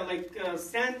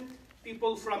send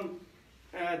people from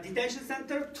detention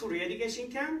center to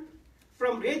re-education camp,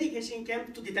 from re-education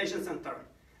camp to detention center.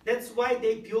 That's why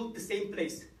they built the same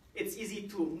place. It's easy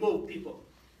to move people.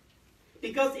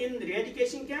 Because in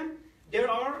re-education camp, there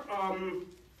are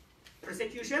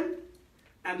prosecution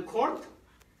and court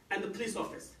and the police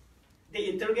office. They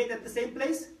interrogate at the same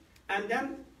place, and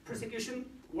then prosecution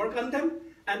work on them,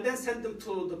 and then send them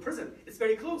to the prison. It's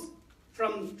very close,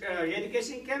 from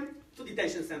re-education camp to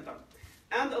detention center.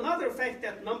 And another fact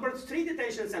that number 3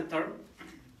 detention center,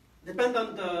 depend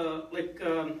on the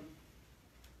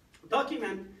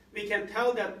document, we can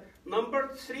tell that number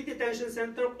 3 detention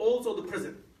center also the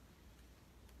prison.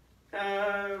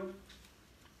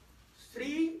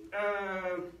 3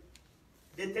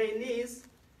 detainees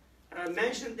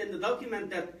mentioned in the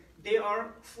document that they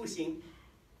are fushing.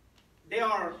 They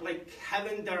are like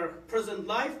having their prison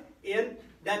life in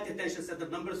that detention center,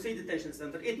 number 3 detention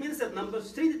center. It means that number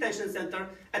 3 detention center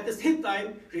at the same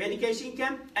time re-education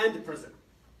camp and the prison.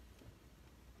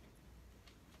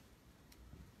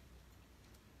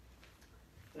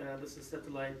 This is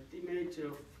satellite image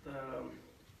of the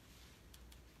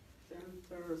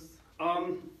centers.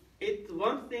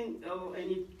 One thing I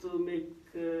need to make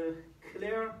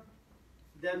clear,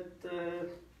 that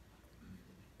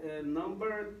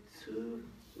number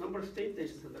state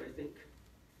data center, I think.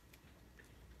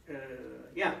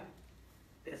 Yeah,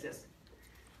 yes.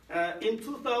 In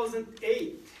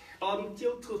 2008,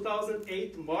 until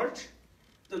 2008 March,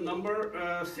 the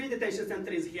number 3 detention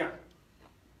center is here.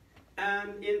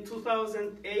 And in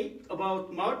 2008,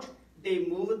 about March, they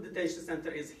moved the detention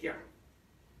center is here.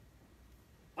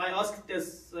 I asked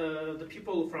this, the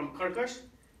people from Karkash.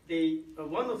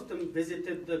 One of them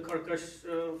visited the Karkash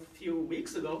a few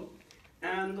weeks ago,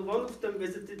 and one of them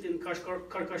visited in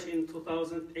Karkash in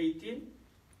 2018.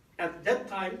 At that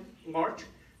time, March,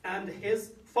 and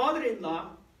his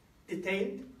father-in-law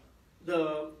detained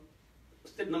the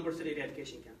number 3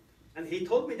 eradication camp. And he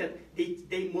told me that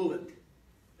they moved it.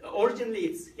 Originally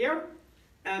it's here,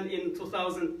 and in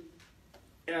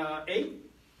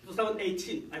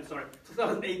 2018,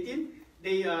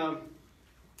 they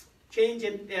changed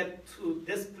it to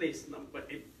this place, number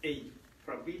A,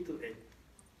 from B to A.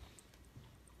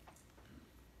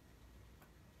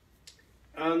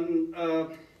 And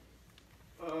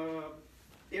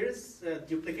there is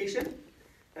duplication.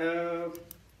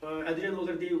 Adrian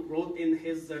already wrote in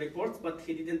his reports, but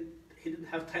he didn't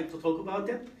have time to talk about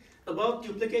it. About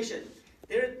duplication,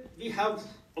 we have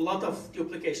a lot of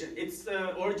duplication. It's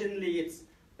originally it's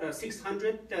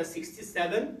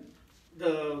 667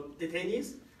 the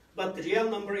detainees, but the real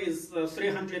number is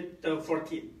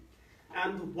 314.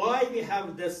 And why we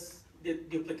have this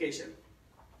duplication?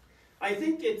 I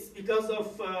think it's because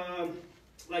of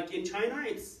like in China,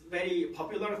 it's very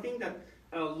popular thing that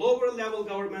lower level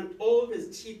government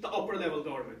always cheat the upper level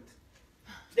government.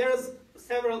 There's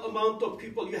several amount of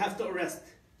people you have to arrest,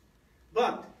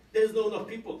 but there's not enough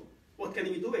people. What can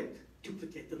we do it?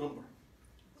 Duplicate the number.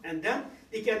 And then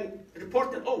they can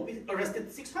report that, oh, we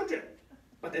arrested 600,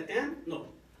 but at the end, no.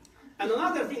 And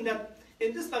another thing that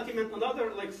in this document,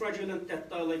 another like fraudulent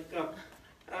that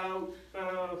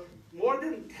more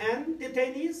than 10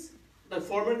 detainees, the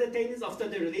former detainees, after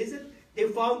they release it, they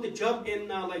found a job in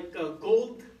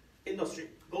gold industry,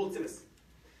 goldsmiths.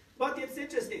 But it's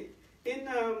interesting. In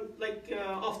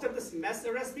after this mass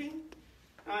arresting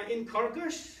in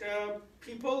Karkash,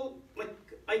 people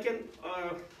I can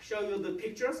show you the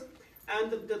pictures,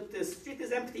 and the street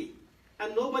is empty,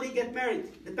 and nobody get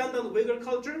married. Depend on Uyghur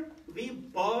culture,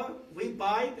 we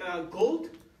buy gold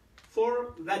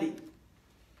for wedding.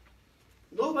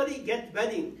 Nobody get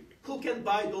wedding. Who can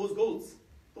buy those golds?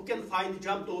 Who can find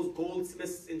job those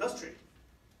goldsmiths industry?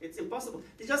 It's impossible.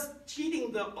 They're just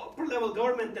cheating the upper level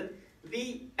government that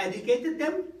we educated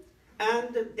them,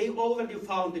 and they already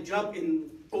found a job in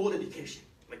gold education,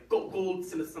 like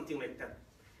goldsmith, something like that.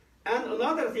 And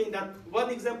another thing that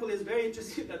one example is very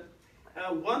interesting that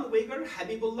one Uyghur,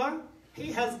 Habibullah,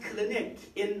 he has clinic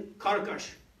in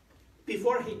Karkash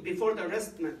before the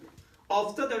arrestment.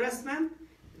 After the arrestment,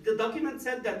 the document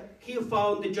said that he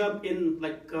found a job in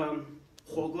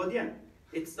Ordeal.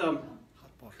 It's hot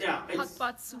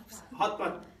pot soups. Hot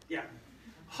pot, yeah.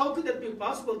 How could that be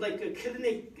possible? Like a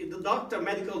clinic, the doctor,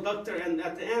 medical doctor, and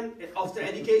at the end, after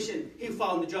education, he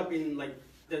found a job in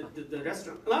the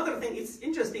restaurant. Another thing, it's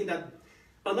interesting that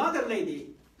another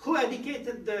lady who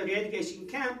educated the re-education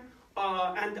camp,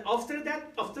 and after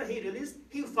that, after he released,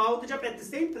 he found a job at the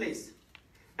same place.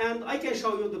 And I can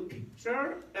show you the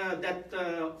picture that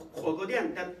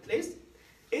that place.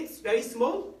 It's very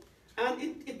small, and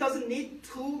it doesn't need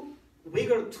two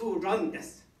Uyghur to run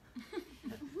this.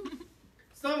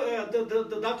 So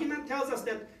the document tells us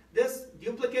that this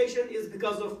duplication is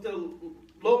because of the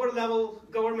lower level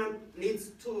government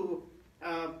needs to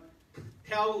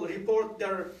report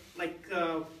their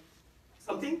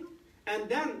something, and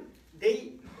then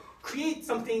they create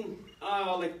something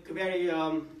very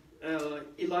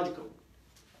illogical.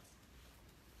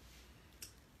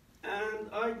 And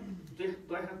do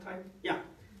I have time? Yeah.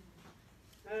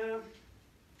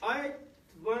 I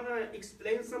want to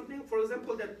explain something. For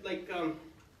example, that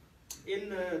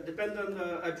depend on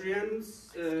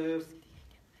Adrian's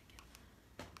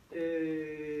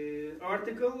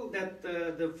article, that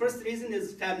the first reason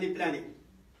is family planning.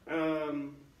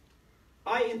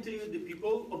 I interviewed the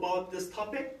people about this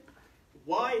topic,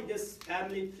 why this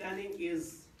family planning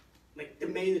is the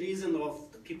main reason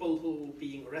of the people who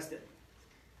being arrested.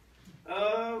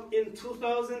 In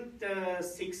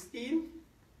 2016,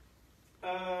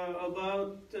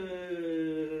 about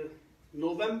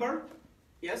November,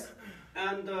 yes,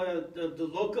 and the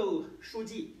local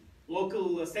Shuji,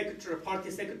 local secretary,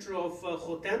 party secretary of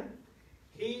Hoten,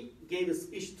 he gave a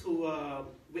speech to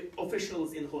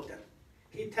officials in Hoten.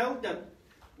 He told that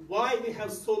why we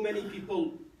have so many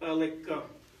people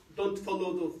don't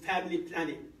follow the family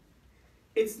planning.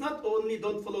 it's not only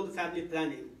don't follow the family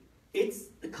planning, it's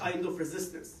the kind of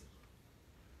resistance.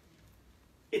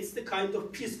 It's the kind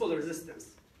of peaceful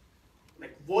resistance,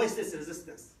 like voiceless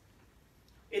resistance.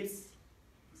 It's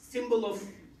symbol of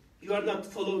you are not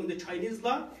following the Chinese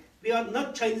law, we are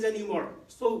not Chinese anymore,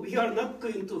 so we are not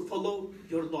going to follow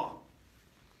your law.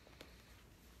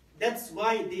 That's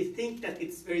why they think that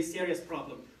it's a very serious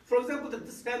problem. For example, that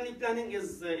this family planning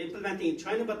is implementing in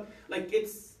China, but like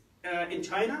it's in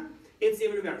China, it's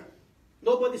everywhere.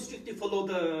 Nobody strictly follow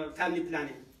the family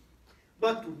planning.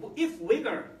 But if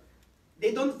Uyghur,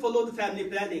 they don't follow the family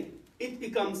planning, it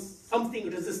becomes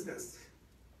something resistance.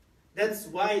 That's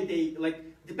why they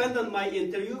depend on my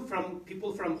interview from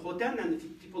people from Hotan and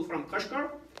people from Kashgar.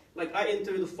 Like I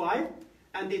interviewed 5,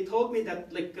 and they told me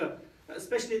that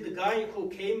especially the guy who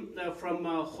came from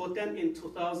Hotan in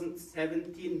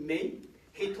 2017 May,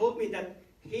 he told me that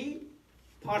he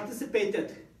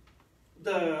participated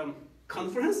the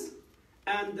conference,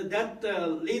 and that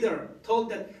leader told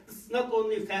that this is not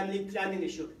only a family planning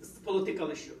issue, this is a political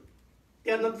issue.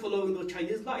 They are not following the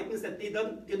Chinese law. It means that they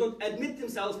don't admit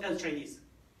themselves as Chinese.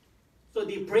 So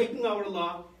they're breaking our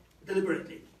law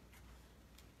deliberately.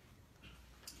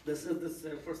 This is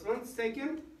the first one.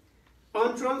 Second,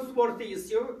 untrustworthy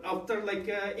issue. After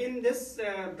in this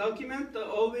document,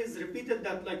 always repeated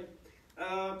that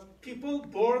people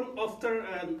born after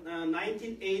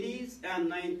 1980s and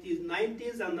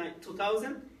 1990s and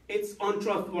 2000, it's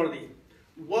untrustworthy.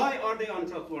 Why are they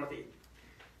untrustworthy?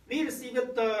 We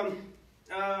received the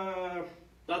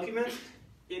document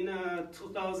in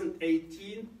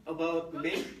 2018 about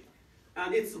May,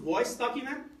 and it's a voice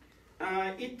document.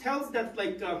 It tells that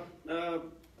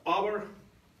our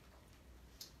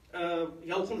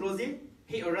Yalkun Rozi,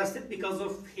 he arrested because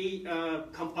of he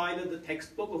compiled the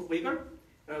textbook of Uyghur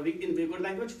in Uyghur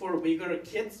language for Uyghur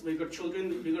kids, Uyghur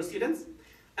children, Uyghur students,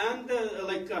 and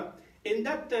in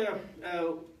that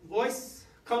voice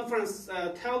conference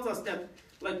tells us that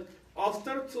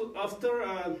after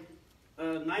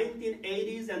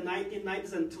 1980s and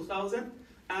 1990s and 2000,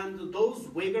 and those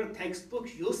Uyghur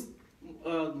textbooks used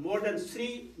more than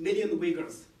 3 million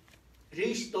Uyghurs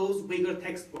reached those Uyghur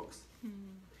textbooks.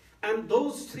 And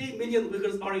those 3 million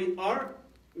Uyghurs are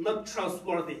not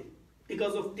trustworthy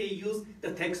because of they use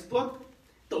the textbook,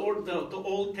 the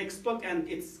old textbook, and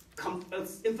it's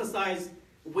emphasized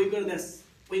Uyghurness,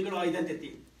 Uyghur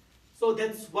identity. So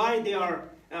that's why they are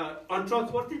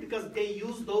untrustworthy, because they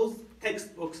use those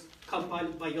textbooks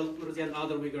compiled by Yalkun Rozi and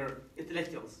other Uyghur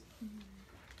intellectuals.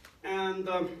 And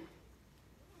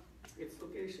its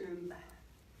location.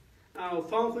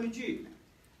 Fan Huiji.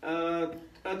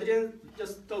 Adrian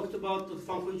just talked about the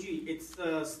Fan Huiji. It's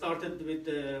started with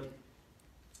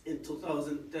in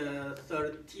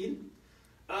 2013.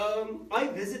 I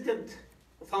visited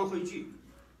Fan Huiji.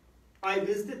 I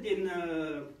visited in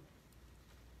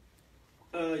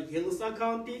Yeongsa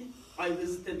County. I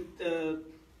visited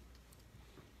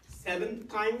 7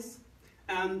 times,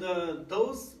 and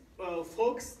those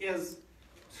folks is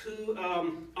to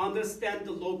understand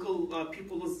the local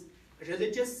people's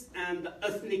religious and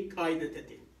ethnic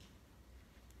identity.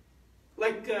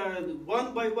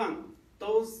 One by one,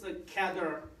 those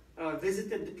cadre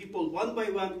visited the people one by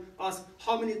one, asked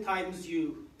how many times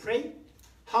you pray,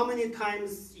 how many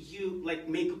times you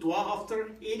make dua after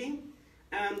eating,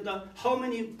 and how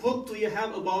many books do you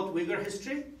have about Uyghur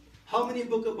history, how many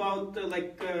books about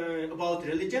about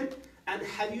religion, and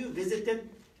have you visited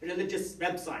religious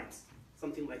websites,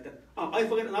 something like that. I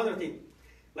forgot another thing.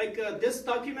 This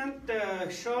document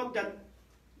showed that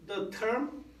the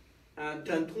term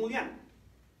Duantonglian.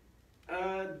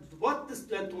 What is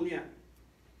Duantonglian?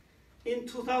 In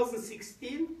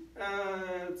 2016,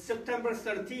 September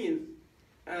 13th,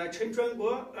 Chen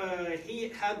Chuanguo, he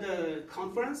had a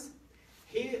conference.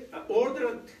 He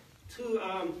ordered to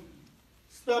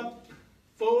stop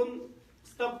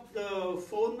the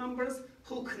phone numbers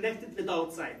who connected with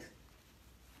outside.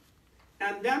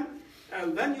 And then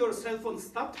when your cell phone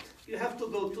stopped, you have to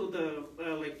go to the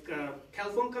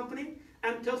telephone company,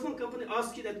 and telephone company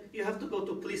asks you that you have to go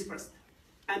to police first,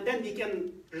 and then we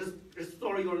can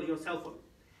restore your cell phone.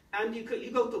 And you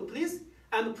go to police,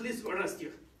 and the police will arrest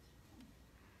you.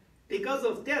 Because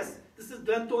of this is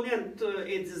Duantonglian.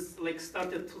 It is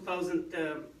started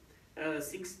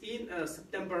 2016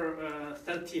 September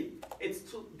 13.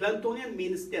 Duantonglian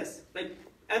means this.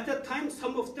 At that time,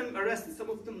 some of them arrested, some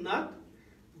of them not.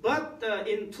 But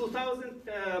in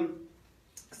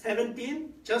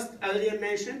 2017, just earlier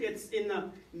mentioned, it's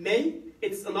in May,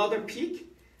 it's another peak.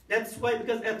 That's why,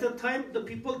 because at the time, the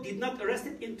people did not arrest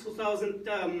it in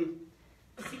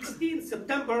 2016,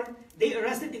 September, they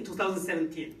arrested in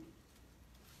 2017.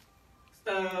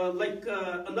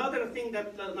 Another thing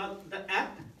that the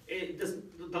app, this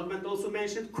document also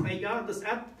mentioned Kueya, this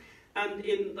app, and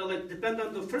in depend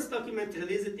on the first document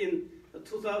released in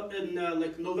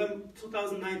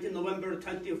 2019 November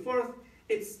 24th,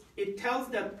 it tells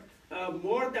that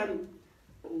more than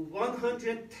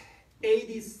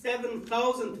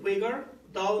 187,000 Uyghur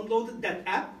downloaded that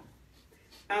app,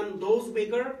 and those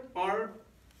Uyghur are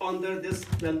under this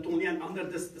Lentonian, under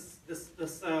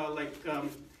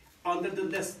under the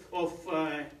list of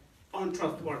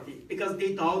untrustworthy, because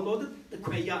they downloaded the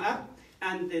Kueya app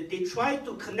and they tried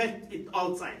to connect it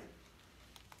outside.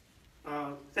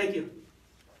 Thank you.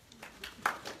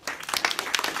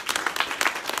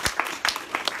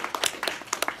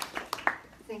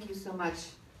 Thank you so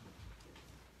much.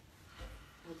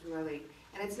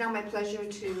 And it's now my pleasure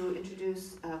to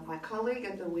introduce my colleague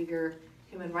at the Uyghur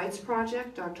Human Rights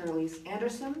Project, Dr. Elise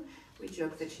Anderson. We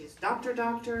joke that she's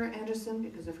Dr. Anderson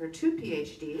because of her 2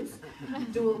 PhDs,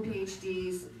 dual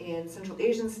PhDs in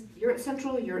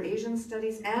Central Eurasian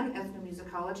Studies and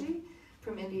Ethnomusicology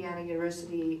from Indiana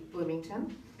University,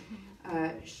 Bloomington.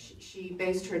 She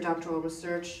based her doctoral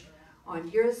research on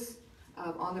years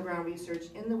of on-the-ground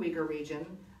research in the Uyghur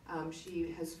region.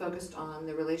 She has focused on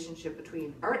the relationship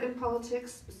between art and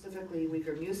politics, specifically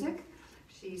Uyghur music.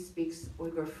 She speaks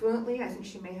Uyghur fluently. I think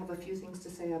she may have a few things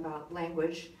to say about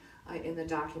language in the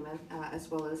document, as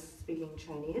well as speaking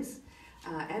Chinese,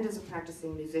 and is a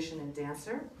practicing musician and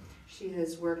dancer. She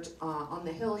has worked on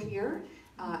the Hill here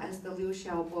as the Liu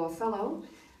Xiaobo Fellow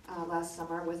last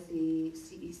summer with the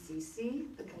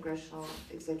CECC, the Congressional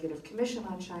Executive Commission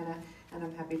on China, and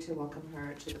I'm happy to welcome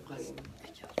her to the podium.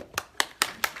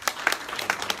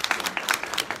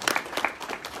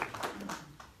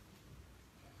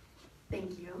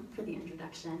 Thank you for the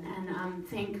introduction, and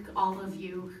thank all of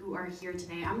you who are here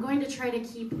today. I'm going to try to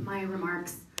keep my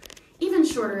remarks even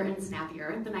shorter and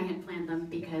snappier than I had planned them,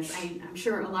 because I'm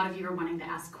sure a lot of you are wanting to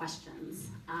ask questions.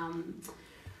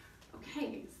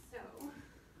 Okay, so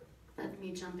let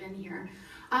me jump in here.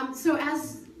 So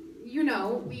as you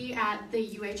know, we at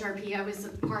the UHRP, I was a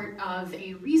part of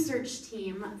a research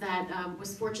team that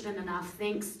was fortunate enough,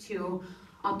 thanks to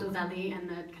Abdoveli and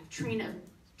the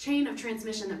chain of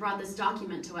transmission that brought this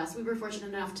document to us. We were fortunate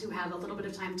enough to have a little bit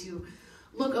of time to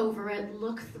look over it,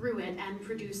 look through it, and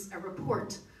produce a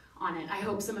report on it. I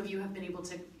hope some of you have been able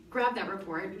to grab that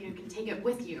report. You can take it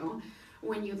with you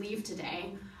when you leave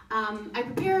today. I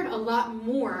prepared a lot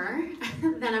more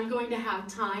than I'm going to have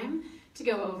time to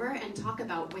go over and talk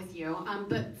about with you,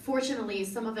 but fortunately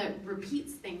some of it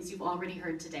repeats things you've already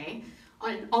heard today,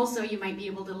 and also you might be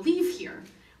able to leave here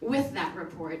with that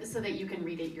report so that you can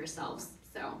read it yourselves.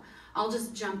 So I'll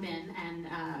just jump in and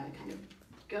kind of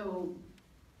go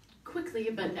quickly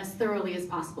but as thoroughly as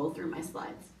possible through my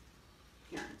slides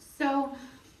here. So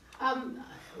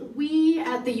we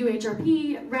at the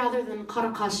UHRP, rather than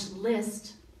Qaraqash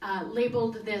list,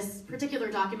 labeled this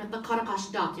particular document the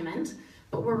Qaraqash document,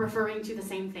 but we're referring to the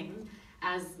same thing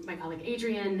as my colleague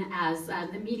Adrian, as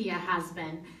the media has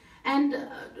been. And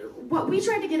what we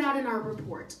tried to get out in our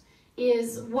report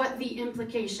is what the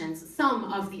implications, some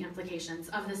of the implications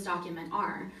of this document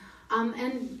are.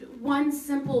 And one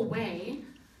simple way,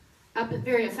 a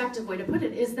very effective way to put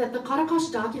it, is that the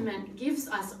Qaraqash document gives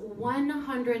us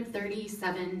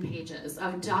 137 pages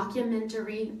of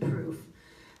documentary proof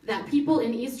that people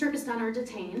in East Turkestan are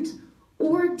detained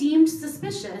or deemed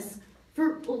suspicious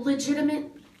for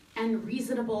legitimate and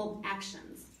reasonable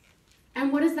actions.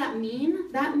 And what does that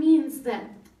mean? That means that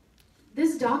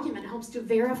this document helps to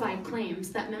verify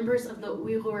claims that members of the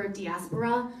Uyghur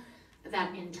diaspora,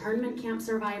 that internment camp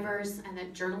survivors, and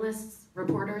that journalists,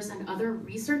 reporters, and other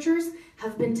researchers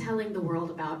have been telling the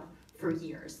world about for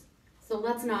years. So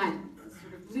let's not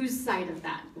sort of lose sight of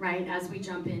that, right, as we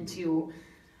jump into,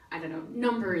 I don't know,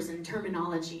 numbers and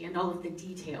terminology and all of the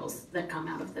details that come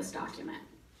out of this document.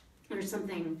 There's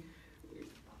something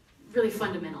really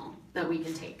fundamental that we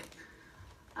can take.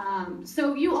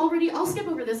 So I'll skip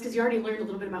over this because you already learned a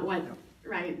little bit about what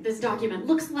this document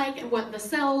looks like and what the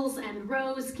cells and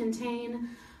rows contain.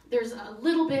 There's a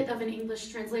little bit of an English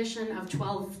translation of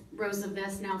 12 rows of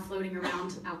this now floating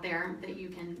around out there that you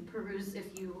can peruse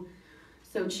if you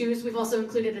so choose. We've also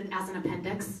included it as an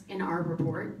appendix in our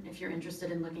report if you're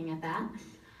interested in looking at that.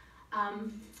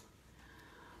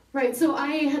 So I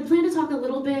had planned to talk a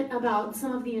little bit about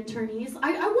some of the internees.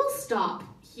 I will stop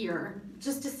here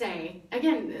just to say,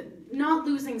 again, not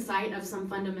losing sight of some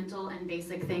fundamental and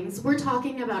basic things. We're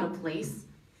talking about a place.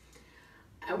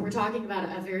 We're talking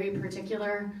about a very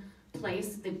particular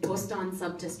place, the Bostan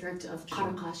subdistrict of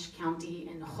Qaraqash County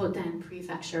in Khotan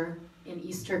Prefecture in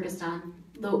East Turkestan,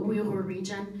 the Uyghur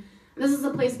region. This is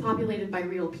a place populated by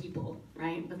real people,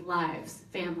 right? With lives,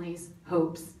 families,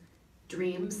 hopes,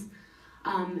 dreams.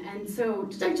 And so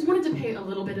I just wanted to pay a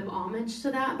little bit of homage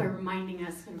to that by reminding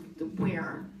us kind of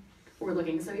where we're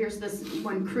looking. So here's this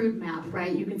one crude map,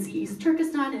 right? You can see East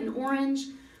Turkestan in orange,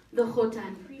 the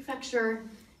Khotan prefecture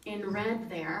in red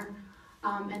there.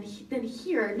 Then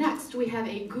here, next, we have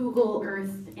a Google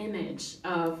Earth image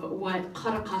of what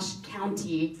Qaraqosh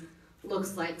County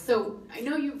looks like. So I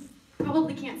know you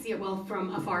probably can't see it well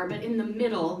from afar, but in the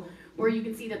middle, where you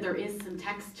can see that there is some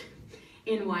text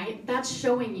in white, that's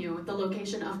showing you the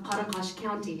location of Qaraqosh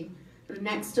County,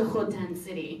 next to Khotan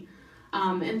City.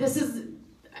 And this is,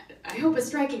 I hope, a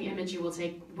striking image you will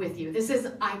take with you. This is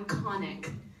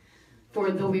iconic for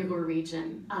the Uyghur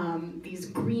region. These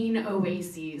green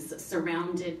oases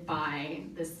surrounded by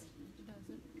this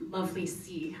lovely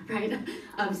sea, right,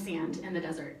 of sand in the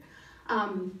desert.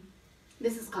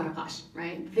 This is Qaraqosh,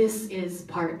 right? This is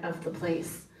part of the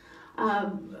place.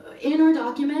 In our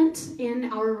document,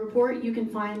 in our report, you can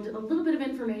find a little bit of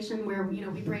information where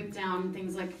we break down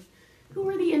things like who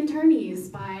are the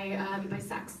internees by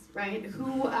sex, right?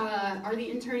 Who are the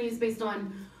internees based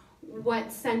on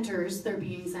what centers they're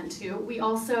being sent to. We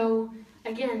also,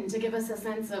 again, to give us a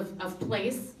sense of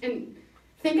place, and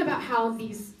think about how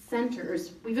these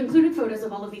centers, we've included photos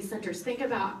of all of these centers, think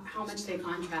about how much they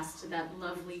contrast to that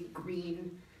lovely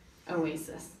green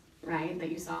oasis, right, that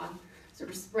you saw sort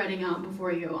of spreading out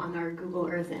before you on our Google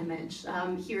Earth image.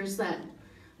 Here's that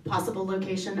possible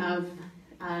location of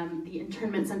the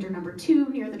internment center number 2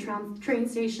 near the train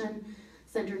station,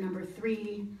 center number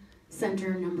 3,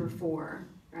 center number 4,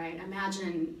 right?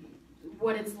 Imagine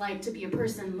what it's like to be a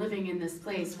person living in this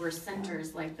place where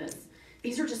centers like this,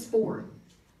 these are just 4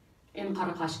 in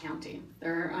Qaraqosh County.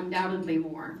 There are undoubtedly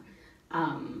more.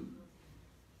 And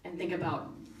think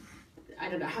about, I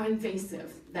don't know, how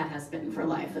invasive that has been for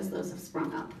life as those have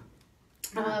sprung up.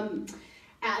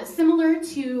 Similar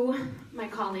to my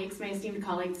colleagues, my esteemed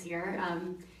colleagues here,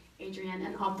 Adrian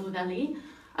and Abdul Ali,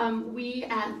 we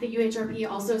at the UHRP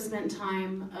also spent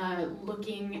time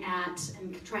looking at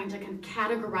and trying to kind of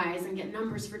categorize and get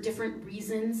numbers for different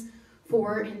reasons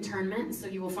for internment. So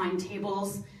you will find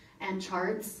tables and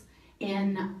charts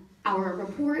in our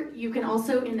report. You can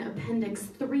also, in Appendix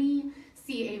 3,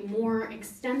 see a more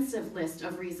extensive list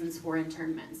of reasons for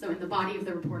internment. So in the body of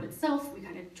the report itself, we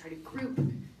kind of try to group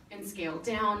and scale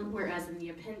down, whereas in the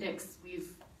appendix,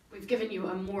 we've given you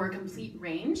a more complete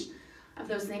range of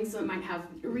those things, so it might have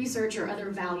research or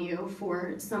other value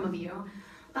for some of you.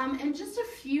 And just a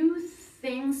few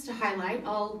things to highlight.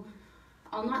 I'll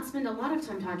not spend a lot of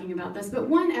time talking about this, but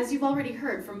one, as you've already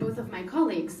heard from both of my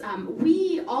colleagues,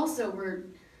 we also were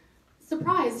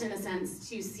surprised in a sense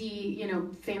to see,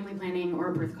 family planning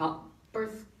or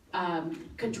birth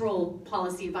control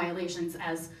policy violations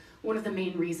as one of the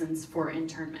main reasons for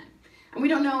internment. And we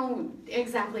don't know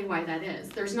exactly why that is.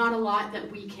 There's not a lot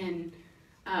that we can,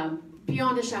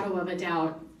 beyond a shadow of a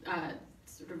doubt,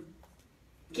 sort of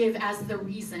give as the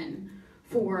reason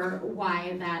for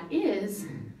why that is.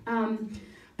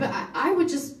 But I would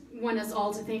just want us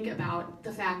all to think about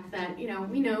the fact that,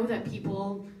 we know that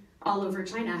people all over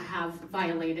China have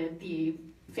violated the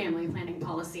family planning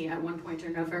policy at one point or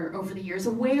another over the years.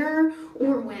 Where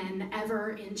or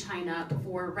whenever in China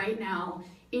before right now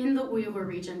in the Uyghur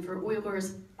region, for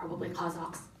Uyghurs, probably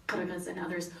Kazakhs, Kyrgyz, and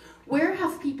others, where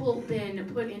have people been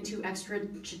put into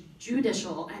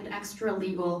extrajudicial and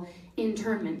extra-legal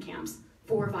internment camps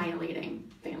for violating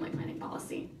family planning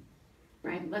policy?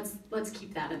 Right? Let's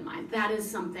keep that in mind. That is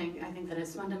something I think that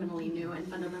is fundamentally new and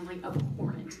fundamentally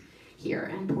abhorrent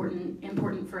here, and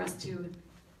important for us to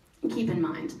keep in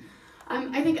mind.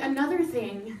 I think another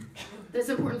thing that's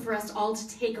important for us all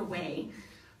to take away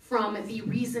from the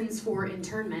reasons for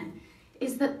internment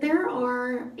is that there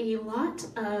are a lot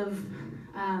of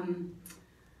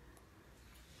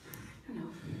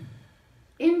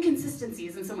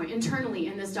inconsistencies in some way, internally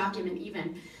in this document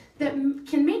even, that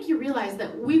can make you realize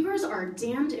that Uyghurs are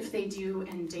damned if they do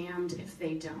and damned if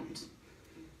they don't.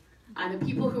 The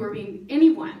people who are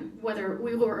anyone, whether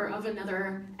Uyghur or of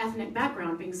another ethnic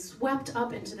background, being swept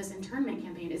up into this internment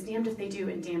campaign is damned if they do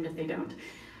and damned if they don't.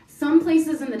 Some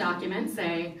places in the document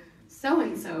say,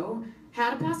 so-and-so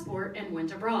had a passport and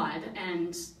went abroad,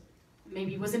 and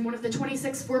maybe was in one of the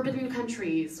 26 forbidden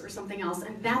countries or something else,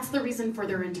 and that's the reason for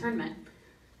their internment.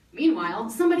 Meanwhile,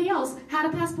 somebody else had a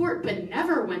passport but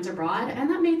never went abroad, and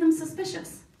that made them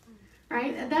suspicious,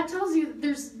 right? That tells you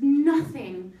there's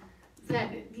nothing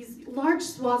that these large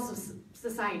swaths of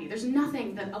society, there's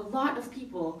nothing that a lot of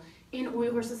people in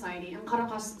Uyghur society and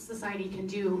Qaraqosh society can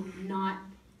do not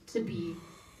to be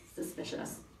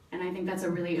suspicious, And I think that's a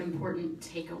really important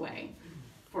takeaway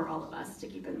for all of us to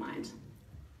keep in mind.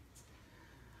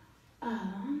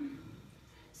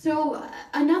 So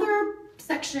another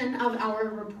section of our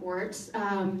report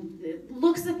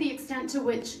looks at the extent to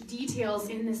which details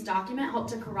in this document help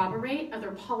to corroborate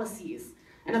other policies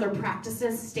and other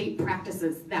practices, state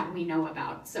practices that we know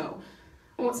about. So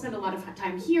I won't spend a lot of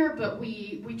time here, but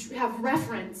we have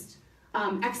referenced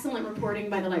excellent reporting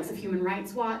by the likes of Human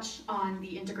Rights Watch on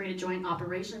the Integrated Joint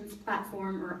Operations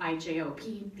Platform, or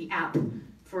IJOP, the app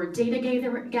for data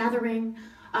gathering,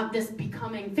 this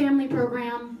Becoming Family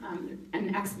program,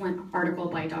 an excellent article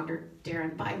by Dr.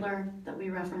 Darren Byler that we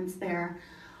referenced there.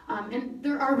 And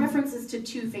there are references to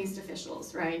two-faced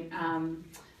officials, right,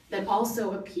 that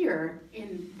also appear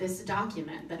in this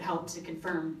document that help to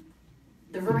confirm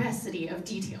the veracity of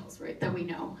details, right, that we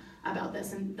know about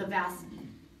this and the vast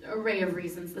array of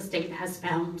reasons the state has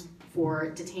found for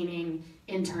detaining,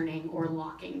 interning, or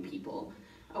locking people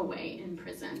away in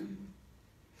prison.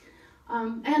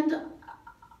 And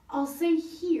I'll say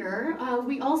here,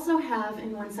 we also have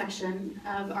in one section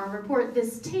of our report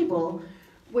this table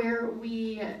where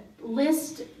we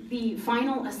list the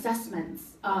final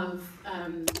assessments of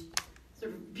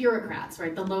sort of bureaucrats,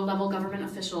 right, the low-level government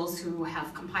officials who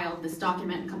have compiled this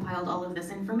document and compiled all of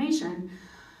this information.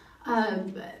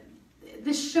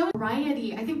 This shows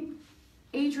variety. I think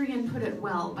Adrian put it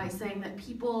well by saying that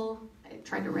people, I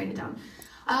tried to write it down,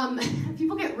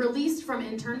 people get released from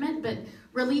internment, but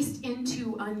released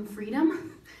into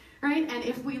unfreedom, right? And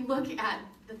if we look at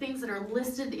the things that are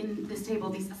listed in this table,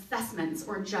 these assessments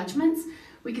or judgments,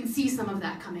 we can see some of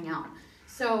that coming out.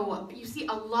 So you see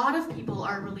a lot of people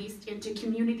are released into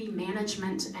community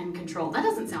management and control. That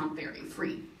doesn't sound very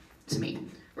free to me,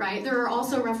 right? There are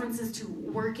also references to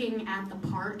working at the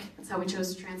park. That's how we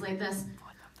chose to translate this.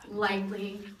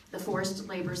 Likely the forced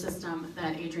labor system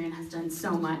that Adrian has done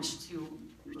so much to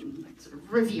sort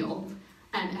of reveal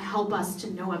and help us to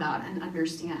know about and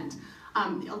understand.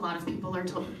 A lot of people are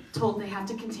told they have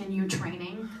to continue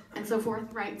training and so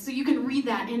forth, right? So you can read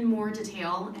that in more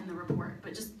detail in the report,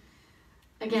 but just,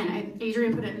 again,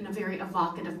 Adrian put it in a very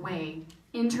evocative way.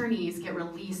 Internees get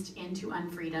released into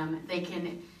unfreedom. They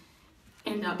can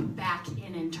end up back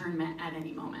in internment at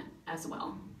any moment as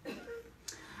well.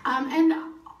 And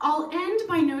I'll end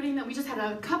by noting that we just had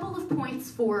a couple of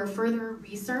points for further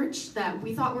research that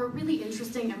we thought were really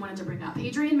interesting and wanted to bring up.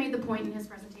 Adrian made the point in his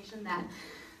presentation that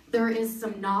there is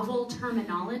some novel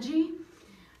terminology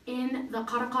in the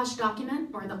Qaraqash document,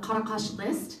 or the Qaraqash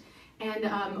list, and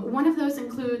one of those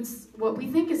includes what we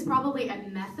think is probably a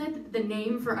method, the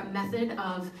name for a method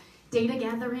of data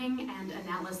gathering and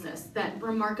analysis that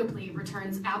remarkably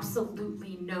returns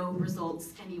absolutely no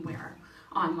results anywhere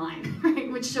online, right?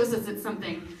 Which shows us it's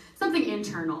something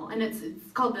internal, and it's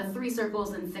called the 3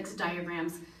 circles and 6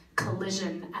 diagrams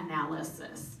collision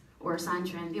analysis, or 三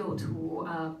权六图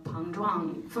碰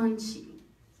撞分歧.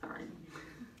 Sorry,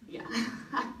 yeah.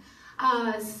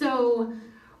 So,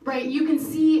 right, you can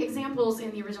see examples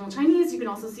in the original Chinese. You can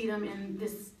also see them in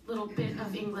this little bit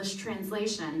of English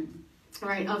translation,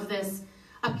 right, of this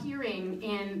appearing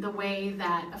in the way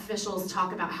that officials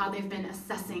talk about how they've been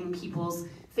assessing people's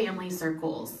family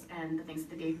circles and the things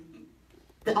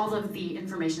that all of the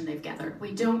information they've gathered.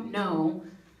 We don't know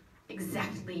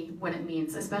exactly what it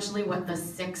means, especially what the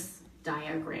 6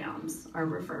 diagrams are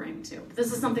referring to.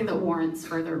 This is something that warrants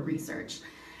further research.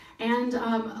 And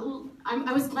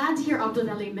I was glad to hear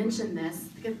Abdulali mention this,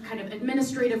 because kind of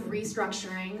administrative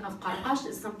restructuring of Qaraqash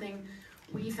is something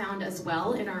we found as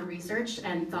well in our research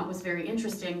and thought was very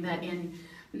interesting, that in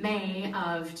May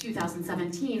of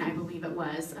 2017, I believe it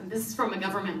was, this is from a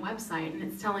government website, and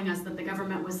it's telling us that the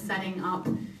government was setting up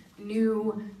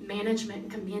new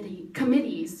management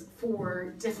committees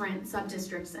for different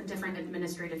sub-districts and different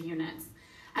administrative units.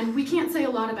 And we can't say a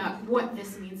lot about what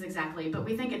this means exactly, but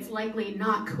we think it's likely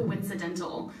not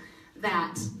coincidental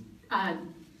that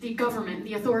the government,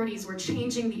 the authorities, were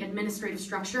changing the administrative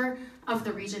structure of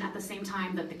the region at the same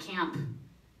time that the camp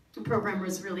program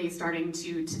was really starting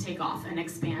to take off and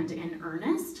expand in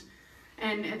earnest.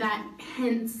 And that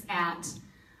hints at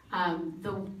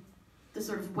the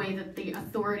sort of way that the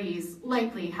authorities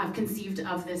likely have conceived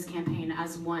of this campaign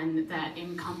as one that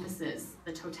encompasses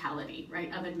the totality,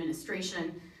 right, of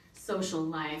administration, social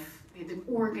life, the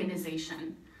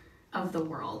organization of the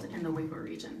world in the Uyghur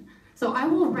region. So I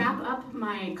will wrap up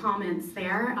my comments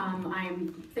there.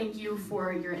 Thank you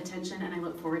for your attention, and I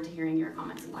look forward to hearing your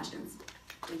comments and questions.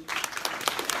 Thank you.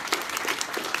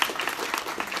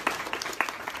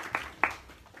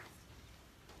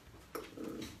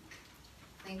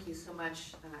 Thank you so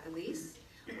much, Elise.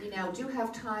 We now do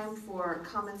have time for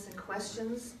comments and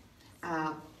questions.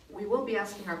 We will be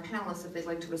asking our panelists if they'd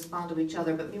like to respond to each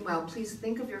other, but meanwhile, please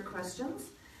think of your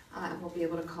questions, and we'll be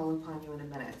able to call upon you in a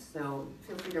minute. So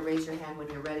feel free to raise your hand when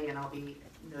you're ready, and I'll be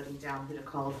noting down who to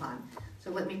call upon.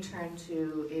 So let me turn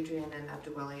to Adrian and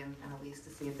Abdulwali and Elise to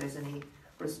see if there's any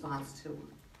response to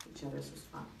each other's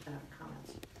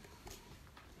comments.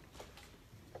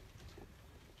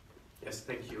 Yes,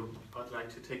 thank you. I'd like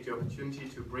to take the opportunity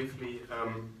to briefly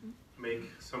make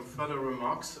some further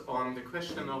remarks on the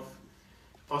question of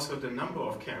also the number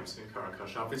of camps in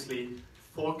Karakash. Obviously,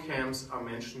 4 camps are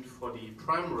mentioned for the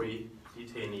primary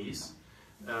detainees.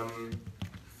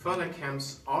 Further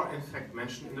camps are in fact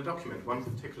mentioned in the document, one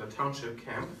particular township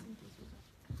camp.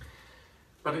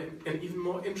 But an even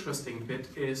more interesting bit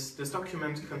is this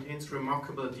document contains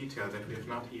remarkable detail that we have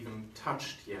not even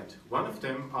touched yet. One of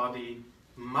them are the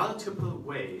multiple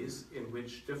ways in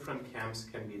which different camps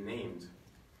can be named.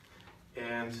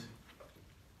 And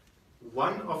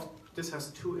this has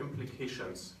 2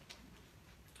 implications.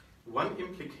 One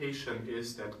implication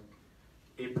is that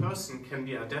a person can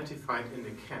be identified in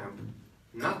the camp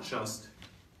not just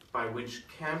by which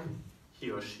camp he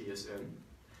or she is in,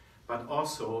 but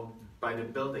also by the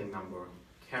building number.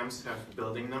 Camps have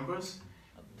building numbers.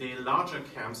 The larger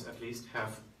camps at least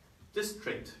have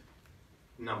district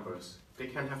numbers. They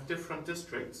can have different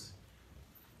districts,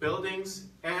 buildings,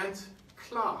 and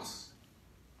class.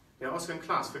 They're also in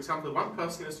class. For example, one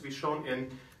person is to be shown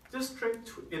in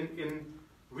in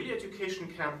re-education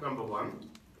camp number 1,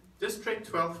 district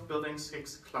 12, building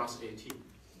 6, class 18.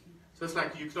 So it's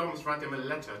like you could almost write them a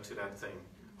letter to that thing,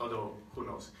 although who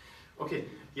knows. Okay,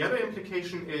 the other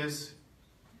implication is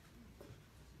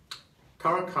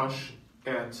Karakash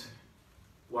at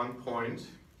one point,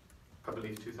 I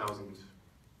believe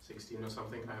 2016 or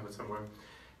something, I have it somewhere,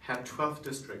 had 12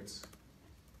 districts,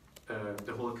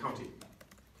 the whole county.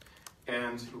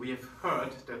 And we have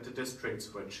heard that the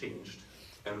districts were changed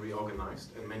and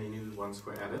reorganized, and many new ones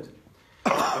were added.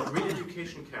 But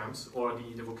re-education camps, or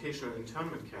the vocational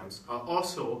internment camps, are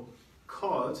also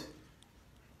called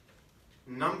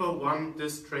number 1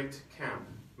 district camp,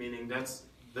 meaning that's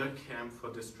the camp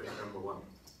for district number 1.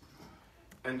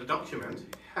 And the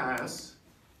document has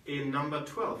a number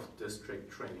 12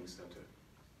 district training center,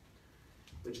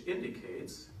 which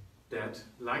indicates that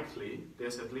likely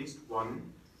there's at least 1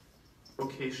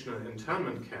 vocational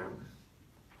internment camp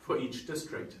for each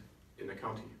district in the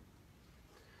county.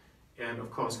 And of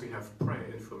course we have prior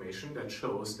information that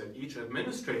shows that each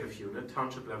administrative unit,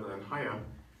 township level and higher,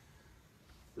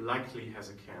 likely has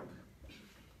a camp,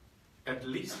 at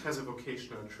least has a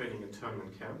vocational training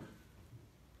internment camp.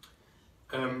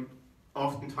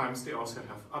 Oftentimes they also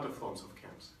have other forms of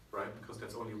camps, right? Because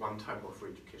that's only one type of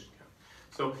re-education camp.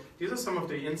 So these are some of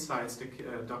the insights the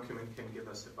document can give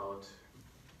us about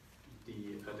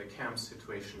the camp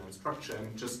situation and structure,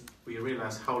 and just we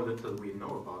realize how little we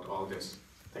know about all this.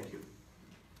 Thank you.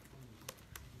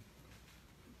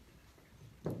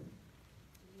 I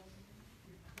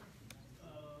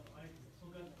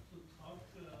forgot to talk.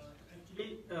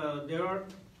 Actually, there are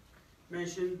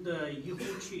mentioned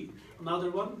Uyghur,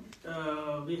 another one.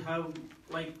 We have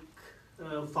like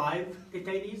 5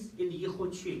 detainees in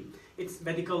Uyghur. It's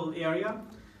medical area,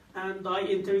 and I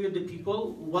interviewed the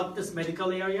people. What this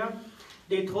medical area?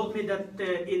 They told me that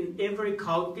in every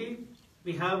county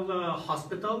we have a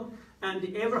hospital, and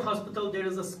in every hospital there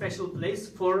is a special place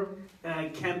for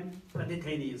camp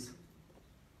detainees.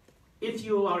 If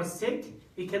you are sick,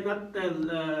 you cannot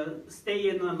stay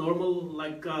in a normal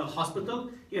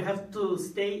hospital. You have to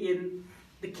stay in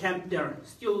the camp there.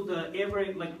 Still,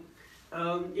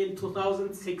 in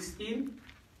 2017,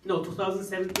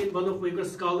 one of Uyghur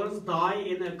scholars died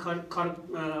in a Kashgar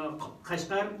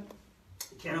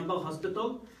Keramba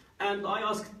hospital, and I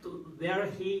asked where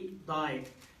he died.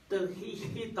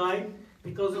 He died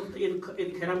because of in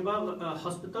Keramba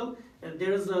hospital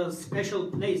there is a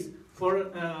special place for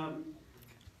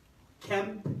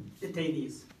camp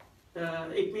detainees.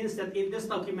 It means that in this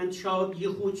document showed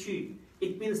Yuhuchi.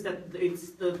 It means that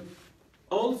it's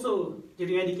also the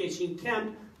re-education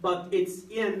camp, but it's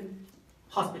in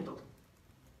hospital.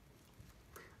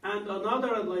 And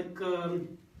another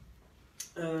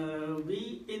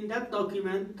we in that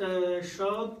document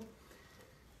showed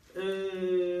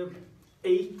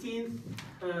 18th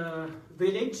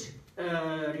village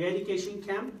re-education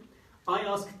camp. I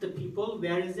asked the people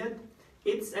where is it.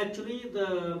 It's actually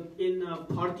in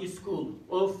party school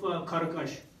of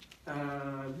Karakash,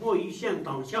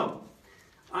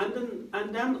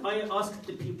 and then I asked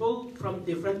the people from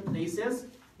different places.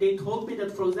 They told me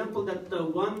that, for example, that the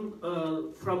one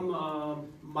from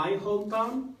my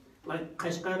hometown, like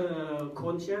Kashgar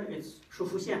Khonsha, it's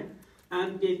Shufuxian,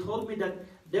 and they told me that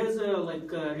there's a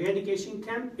re-education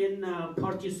camp in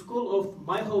party school of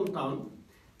my hometown,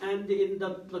 and in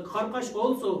the Karkash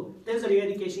also there's a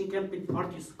re-education camp in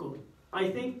party school. I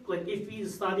think if we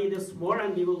study this more,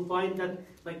 and we will find that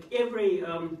every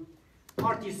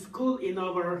party school in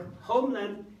our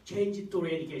homeland change it to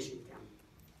re-education camp.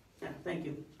 Yeah, thank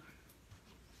you.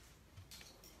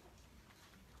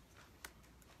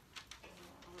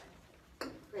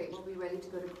 Great, we'll be ready to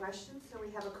go to questions. So we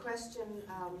have a question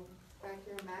back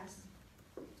here, Max.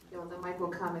 The mic will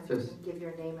come if you Yes. can give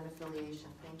your name and affiliation.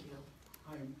 Thank you.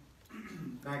 Hi,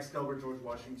 Max Delbert, George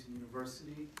Washington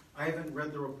University. I haven't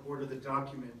read the report or the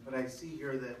document, but I see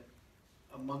here that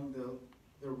among the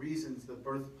reasons, the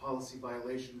birth policy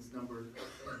violation is numbered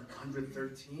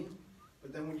 113.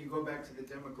 But then when you go back to the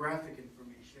demographic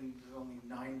information, there's only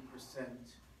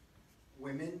 9%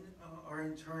 women are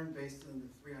interned based on the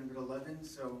 311.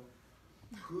 So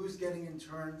who's getting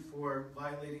interned for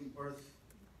violating birth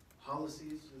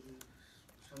policies?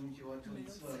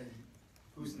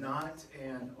 Who's not?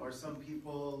 And are some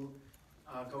people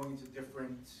going to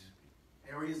different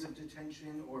areas of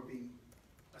detention or being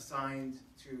assigned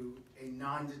to a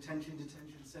non-detention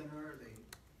detention center? Are they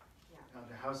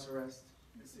to house arrest?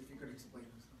 If you could explain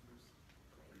those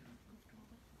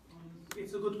numbers.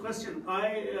 It's a good question.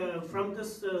 From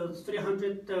this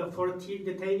 314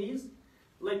 detainees,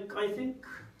 I think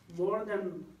more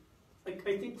than, I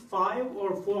think 5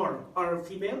 or 4 are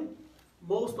female.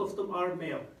 Most of them are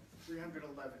male.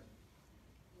 311.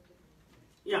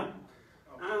 Yeah.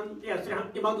 And yeah,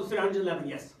 about 311,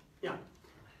 yes. Yeah.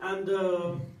 And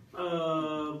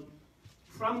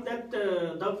from that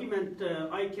document,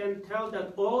 I can tell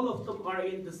that all of them are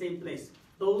in the same place.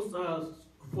 Those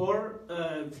 4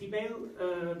 female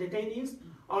detainees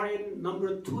are in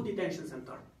number 2 detention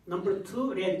center, number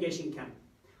 2 re-education camp.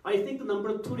 I think the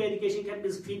number 2 re-education camp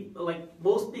is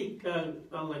mostly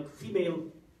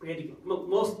female.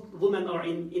 Most women are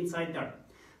inside there,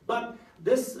 but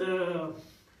this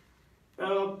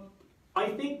I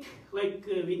think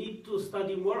we need to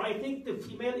study more. I think the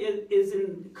female is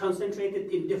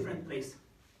concentrated in different place,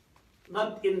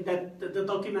 not in that the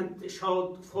document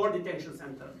showed 4 detention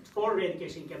centers, 4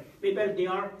 re-education camp. Maybe they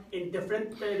are in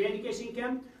different re-education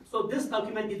camp. So this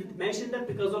document didn't mention that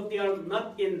because of they are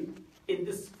not in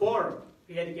this 4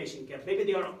 re-education camp. Maybe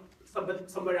they are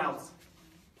somewhere else.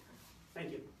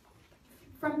 Thank you.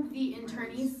 From the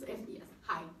internees, yes,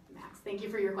 hi, Max, thank you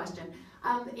for your question.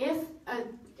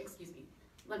 Excuse me,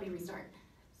 let me restart.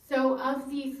 So of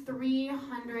the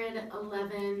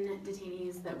 311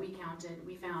 detainees that we counted,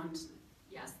 we found,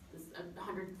 yes,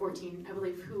 114, I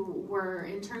believe, who were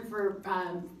interned for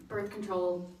birth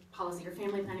control policy or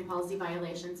family planning policy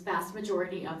violations, vast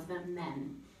majority of them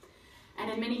men. And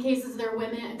in many cases, their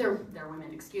wives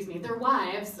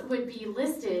would be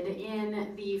listed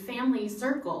in the family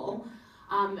circle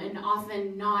and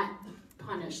often not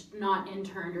punished, not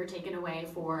interned or taken away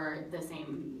for the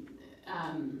same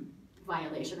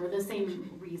violation or the same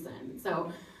reason.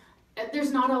 So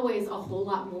there's not always a whole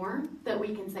lot more that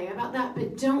we can say about that,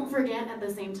 but don't forget at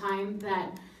the same time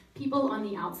that people on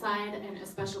the outside, and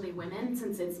especially women,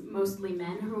 since it's mostly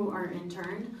men who are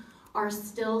interned, are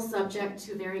still subject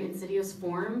to very insidious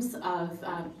forms of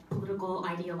political,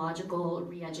 ideological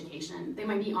re-education. They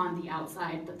might be on the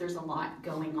outside, but there's a lot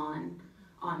going on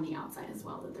the outside as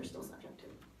well that they're still subject to.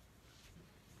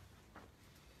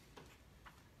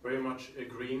 Very much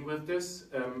agreeing with this.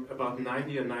 About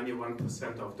 90 and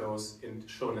 91% of those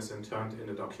shown as interned in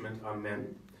the document are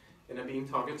men and are being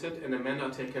targeted, and the men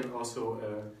are taken also,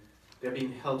 they're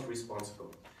being held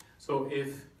responsible. So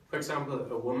if, for example,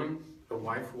 a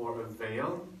wife wore a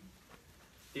veil,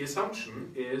 the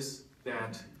assumption is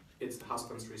that it's the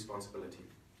husband's responsibility.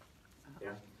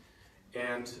 Yeah.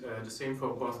 And the same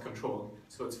for birth control.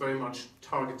 So it's very much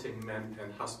targeting men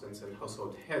and husbands and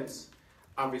household heads,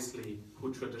 obviously,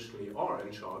 who traditionally are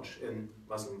in charge in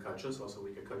Muslim cultures, also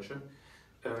Uyghur culture,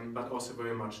 but also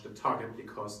very much the target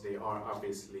because they are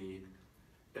obviously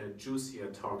juicier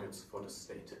targets for the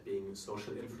state, being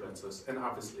social influencers, and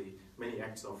obviously many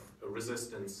acts of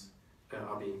resistance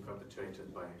are being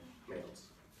perpetrated by males.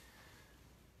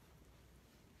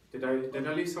 Did I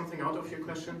leave something out of your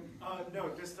question?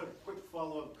 No, just a quick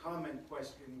follow-up comment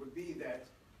question would be that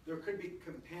there could be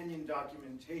companion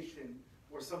documentation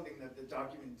or something that the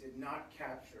document did not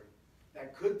capture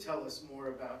that could tell us more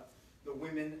about the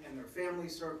women and their family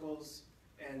circles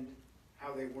and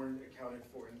how they weren't accounted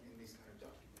for in these kind of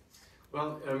documents.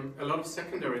 Well, a lot of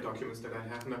secondary documents that I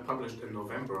have not published in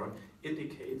November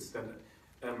indicates that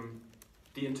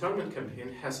the internment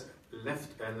campaign has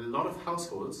left a lot of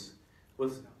households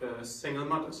with single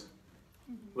mothers.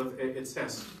 With it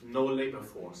says no labor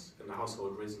force in the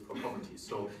household reason for poverty.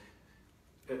 So,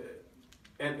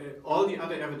 all the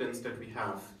other evidence that we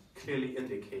have clearly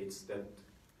indicates that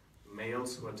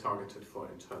males who are targeted for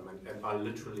internment and are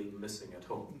literally missing at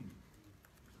home.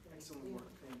 Excellent work,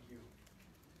 thank you.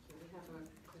 We have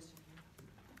a question here.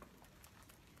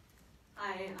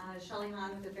 Hi, Shelley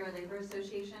Hahn with the Fair Labor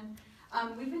Association.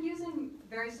 We've been using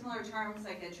very similar terms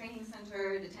like a training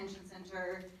center, detention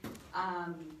center,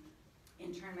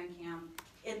 internment camp.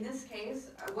 In this case,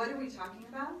 what are we talking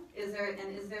about? Is there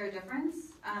a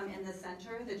difference in the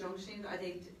center, the Zhongshin? Are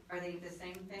they the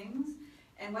same things?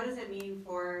 And what does it mean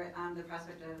for the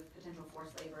prospect of potential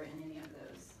forced labor in any of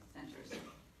those centers?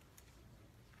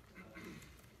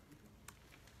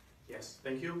 Yes,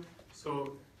 thank you.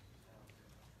 So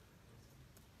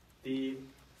the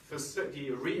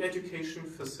re-education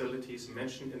facilities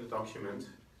mentioned in the document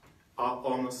are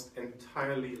almost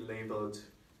entirely labeled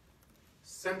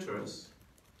centers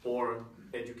or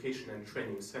education and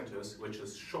training centers, which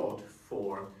is short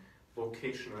for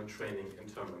vocational training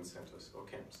internment centers or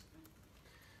camps.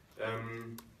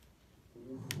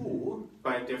 Who,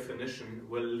 by definition,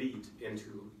 will lead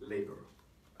into labor,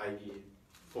 i.e.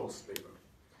 forced labor.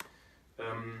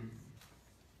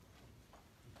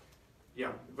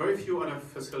 Yeah, very few other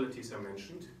facilities are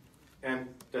mentioned, and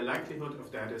the likelihood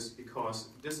of that is because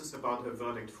this is about a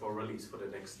verdict for release for the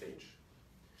next stage.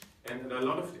 And a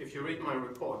lot of, if you read my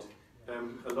report,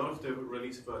 a lot of the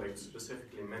release verdicts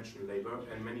specifically mention labor,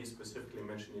 and many specifically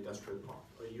mention industrial park.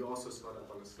 You also saw that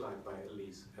on a slide by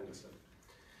Elise Henderson.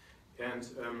 And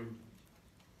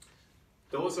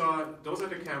those are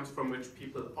the camps from which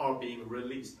people are being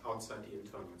released outside the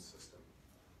internment system.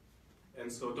 And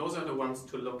so those are the ones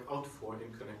to look out for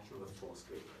in connection with forced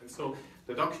labor. And so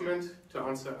the document, to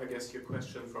answer, I guess, your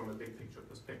question from a big picture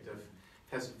perspective,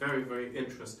 has very, very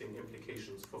interesting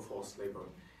implications for forced labor.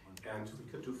 And we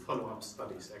could do follow-up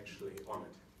studies, actually, on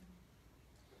it.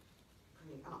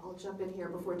 Great. I'll jump in here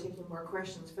before taking more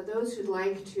questions. For those who'd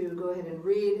like to go ahead and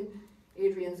read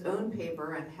Adrian's own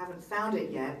paper and haven't found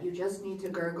it yet, you just need to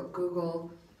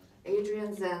Google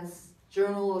Adrian Zent's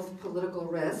Journal of Political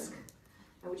Risk.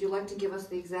 And would you like to give us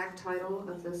the exact title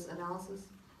of this analysis?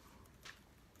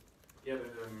 Yeah,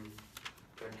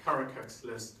 the Caracas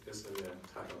list is in the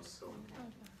title, so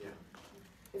yeah.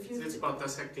 It's about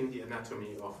dissecting the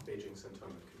anatomy of Beijing's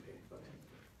internment campaign. But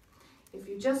if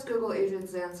you just Google Adrian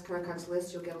Zent's Caracas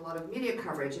list, you'll get a lot of media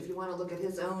coverage. If you want to look at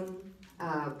his own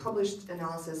published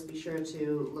analysis, be sure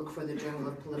to look for the Journal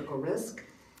of Political Risk.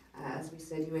 As we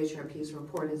said, UHRP's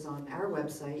report is on our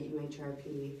website,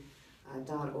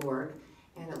 uhrp.org.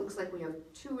 And it looks like we have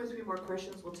 2 or 3 more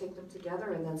questions. We'll take them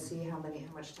together and then see how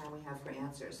much time we have for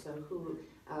answers. So who,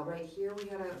 right here, we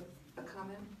got a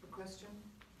comment, a question?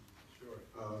 Sure.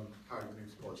 Hi, my name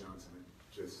is Paul Johnson.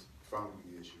 Just following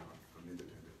the issue, I'm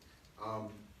independent.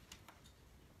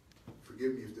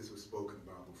 Forgive me if this was spoken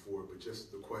about before, but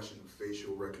just the question of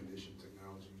facial recognition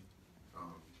technology.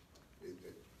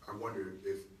 I wonder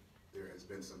if there has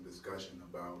been some discussion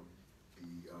about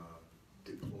the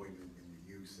deployment and the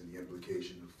use and the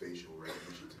implication of facial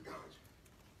recognition technology.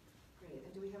 Great.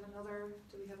 And do we have another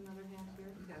hand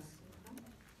here? Yes.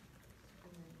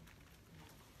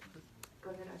 Go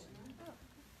ahead, Ashna.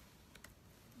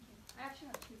 I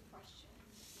actually have 2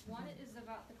 questions. One is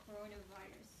about the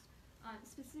coronavirus,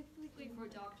 specifically for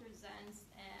Dr. Zenz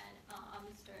and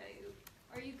Mr. Ayub.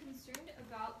 Are you concerned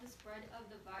about the spread of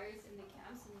the virus in the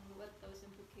camps and what those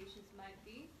implications might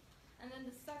be? And then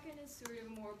the second is sort of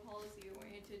more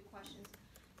policy-oriented questions.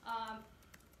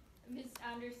 Ms.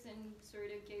 Anderson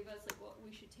sort of gave us like what we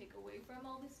should take away from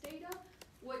all this data.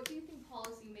 What do you think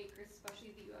policymakers,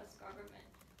 especially the U.S. government,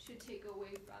 should take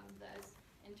away from this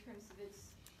in terms of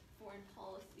its foreign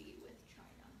policy with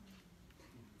China?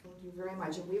 Thank you very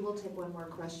much. And we will take one more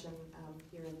question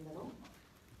here in the middle.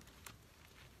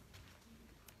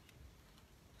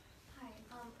 Hi.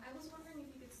 I was wondering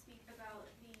if you could speak about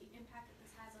the impact that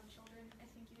this has on children. I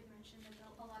think you had mentioned that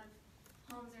a lot of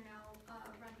homes are now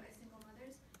run by single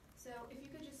mothers. So if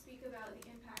you could just speak about the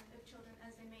impact of children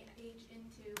as they may age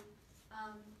into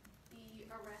the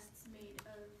arrests made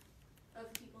of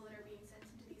people that are being sent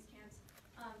into these camps.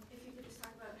 If you could just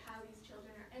talk about how these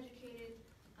children are educated.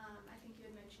 I think you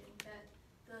had mentioned that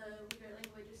the Uyghur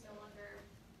language is no longer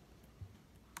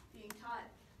being taught.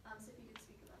 So if you could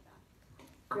speak about that.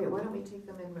 Great. Why don't we take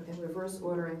them in reverse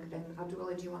order? And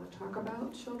Abdullah, do you want to talk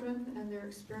about children and their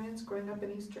experience growing up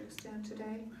in East Turkestan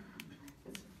today?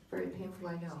 It's very painful,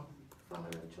 I know. Father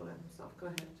of children himself. Go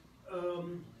ahead.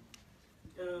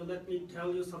 Let me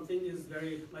tell you something is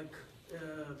very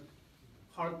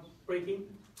heartbreaking.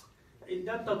 In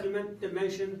that document, they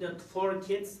mentioned that 4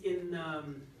 kids in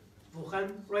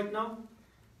Wuhan right now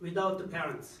without the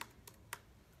parents.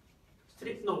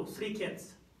 3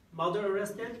 kids. Mother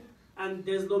arrested, and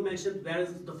there's no mention where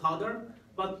is the father,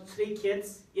 but 3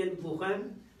 kids in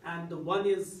Wuhan, and one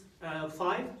is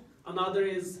 5, another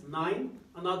is 9,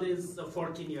 another is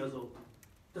 14 years old.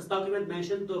 This document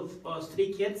mentioned the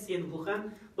 3 kids in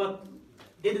Wuhan, but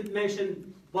didn't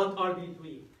mention what are they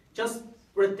doing. Just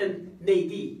written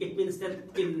Navy. It means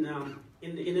that in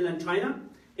inland China,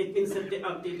 it means that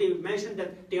they mentioned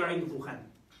that they are in Wuhan.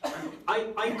 And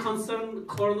I concern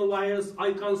coronavirus.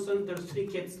 I concern their 3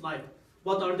 kids' life.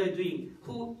 What are they doing?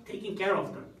 Who taking care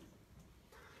of them?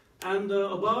 And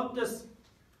about this,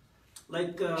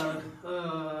 like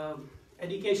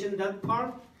education, that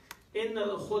part in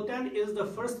Hotan is the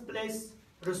first place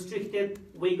restricted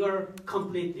Uyghur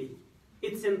completely.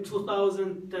 It's in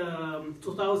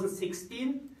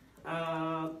 2016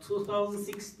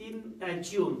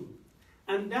 June.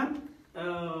 And then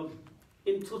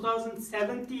in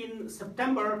 2017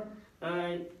 September,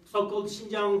 so-called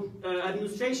Xinjiang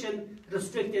administration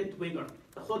restricted Uyghur.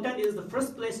 Hotan is the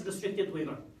first place restricted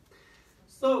Uyghur.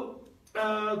 So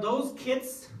those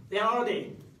kids, where are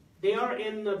they? They are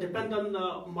in, depend on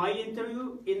my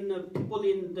interview, in people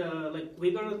in the like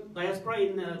Uyghur diaspora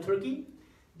in Turkey.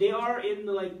 They are in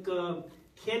like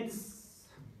kids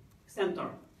center.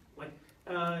 Like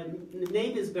the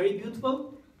name is very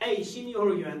beautiful.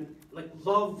 Yuan, like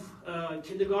love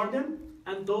kindergarten,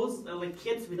 and those like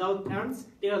kids without parents,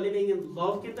 they are living in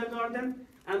love kindergarten.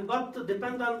 And but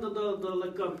depend on the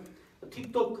like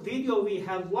TikTok video we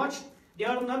have watched, they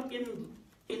are not in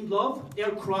love. They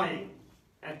are crying,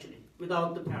 actually,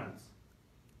 without the parents.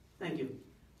 Thank you.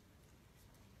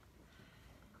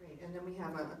 Great, and then we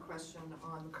have a question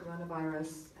on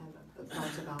coronavirus and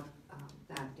thoughts about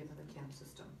that given the camp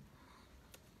system.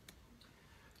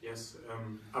 Yes,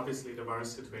 obviously the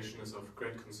virus situation is of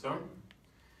great concern.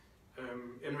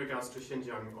 In regards to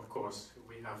Xinjiang, of course,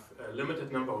 we have a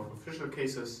limited number of official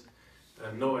cases,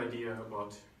 no idea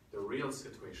about the real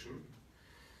situation.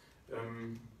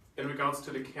 In regards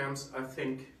to the camps, I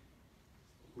think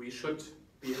we should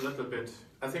be a little bit,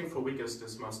 I think for Uyghurs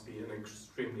this must be an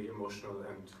extremely emotional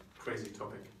and crazy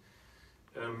topic.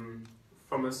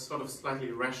 From a sort of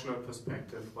slightly rational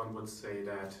perspective, one would say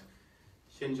that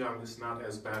Xinjiang is not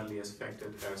as badly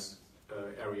affected as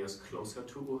areas closer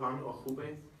to Wuhan or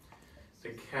Hubei.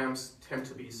 The camps tend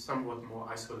to be somewhat more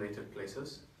isolated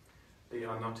places. They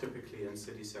are not typically in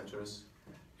city centers,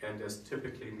 and there's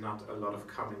typically not a lot of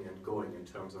coming and going in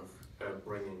terms of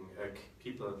bringing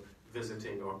people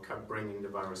visiting or bringing the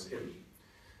virus in.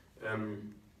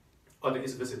 Or there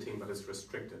is visiting, but it's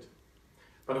restricted.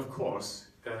 But of course,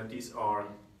 these are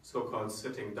so-called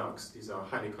sitting ducks. These are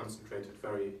highly concentrated,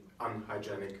 very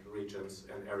unhygienic regions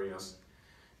and areas.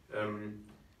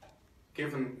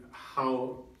 Given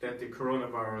how that the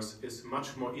coronavirus is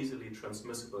much more easily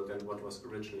transmissible than what was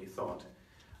originally thought,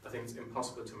 I think it's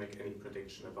impossible to make any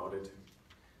prediction about it.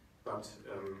 But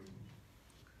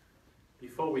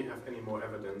before we have any more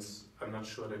evidence, I'm not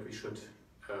sure that we should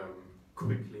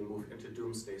quickly move into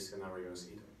doomsday scenarios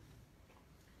either.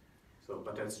 So,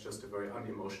 but that's just a very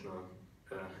unemotional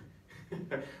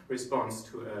response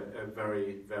to a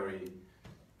very, very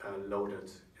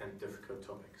loaded and difficult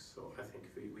topic. So I think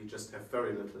we just have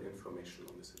very little information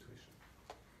on the situation.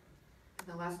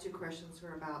 The last 2 questions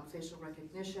were about facial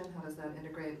recognition. How does that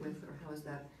integrate with, or how is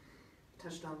that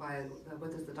touched on by, what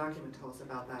does the document tell us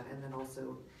about that? And then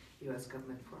also U.S.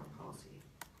 government foreign policy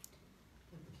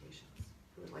implications.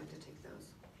 Who would like to take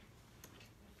those?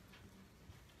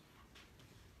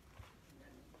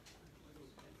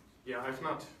 Yeah, I've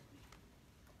not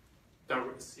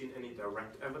seen any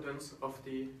direct evidence of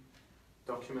the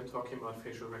document talking about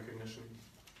facial recognition.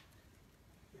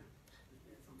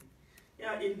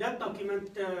 Yeah, in that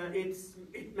document,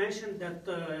 it mentioned that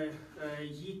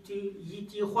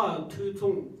Yiti Hua Tu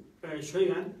Zong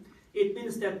Xueyuan. It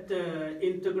means that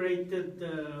integrated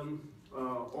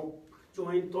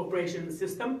joint operation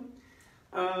system.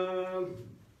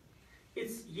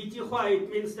 It's Yiti Hua. It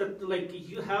means that like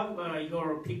you have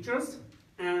your pictures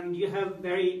and you have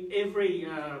every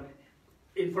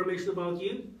information about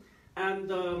you, and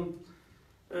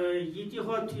Yiti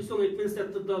Hua Tu Zong, it means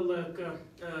that the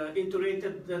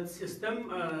integrated that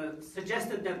system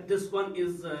suggested that this one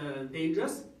is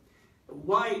dangerous.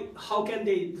 Why? How can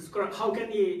they describe? How can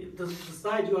they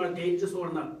decide you are dangerous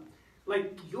or not?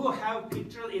 Like you have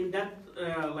picture in that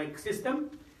like system,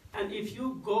 and if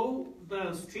you go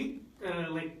the street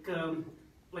like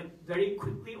very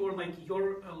quickly, or like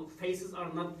your faces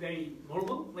are not very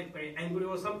normal, like very angry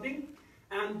or something,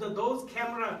 and those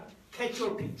camera catch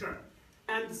your picture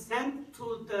and send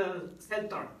to the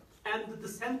center. And the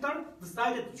center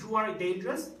decided you are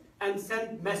dangerous and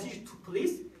send message to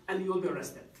police, and you will be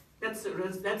arrested. That's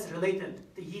related.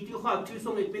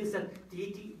 It means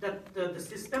that the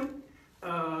system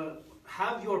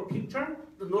have your picture,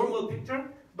 the normal picture,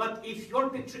 but if your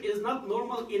picture is not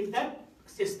normal in that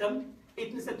system,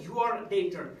 it means that you are in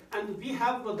danger. And we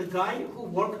have the guy who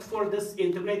worked for this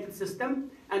integrated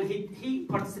system, and he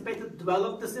participated,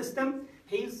 developed the system.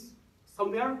 He's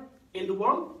somewhere in the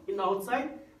world, in the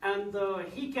outside, and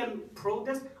he can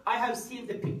protest. I have seen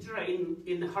the picture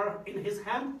in his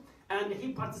hand, and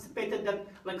he participated that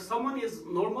like someone is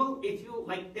normal if you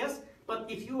like this, but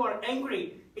if you are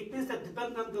angry, it means that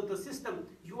depending on the system,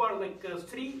 you are like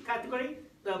three category,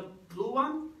 the blue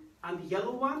one, and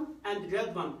yellow one, and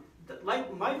red one.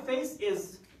 Like my face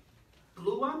is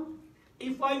blue one.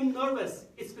 If I'm nervous,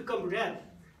 it's become red.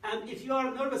 And if you are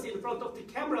nervous in front of the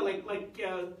camera, like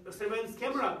a surveillance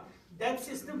camera, that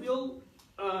system will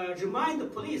remind the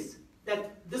police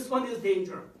that this one is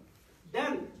danger.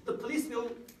 Then the police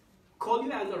will call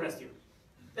you and arrest you.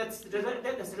 That's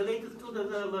related to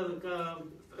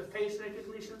the face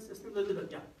recognition system.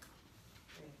 Yeah.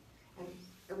 Great. And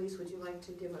Elise, would you like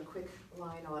to give a quick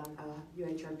line on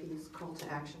UHRP's call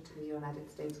to action to the United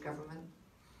States government?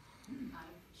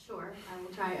 Sure, I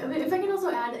will try. If I can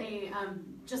also add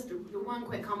just one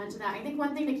quick comment to that. I think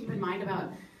one thing to keep in mind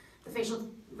about the facial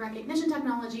recognition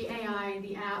technology, AI,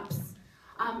 the apps,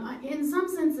 in some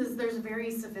senses there's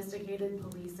very sophisticated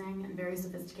policing and very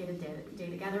sophisticated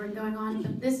data gathering going on,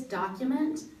 but this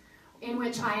document, in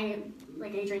which I,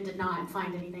 like Adrian, did not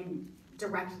find anything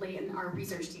directly, and our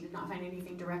research team did not find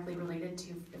anything directly related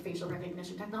to the facial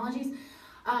recognition technologies.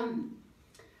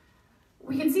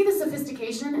 We can see the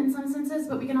sophistication in some senses,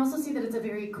 but we can also see that it's a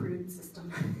very crude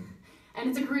system. And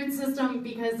it's a crude system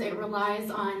because it relies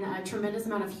on a tremendous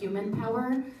amount of human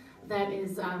power that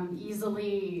is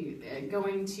easily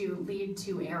going to lead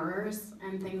to errors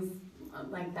and things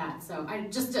like that. So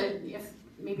if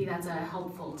maybe that's a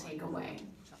helpful takeaway,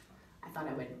 I thought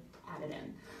I would add it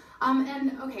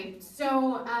in. Okay,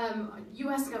 so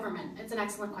U.S. government, it's an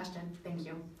excellent question. Thank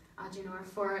you, Junor,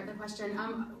 for the question.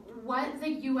 What the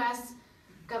U.S.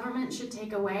 government should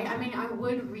take away, I mean, I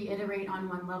would reiterate on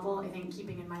one level, I think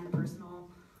keeping in mind the personal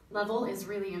level is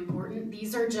really important.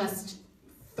 These are just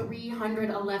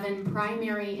 311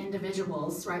 primary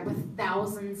individuals, right, with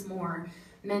thousands more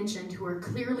mentioned who are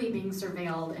clearly being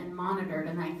surveilled and monitored,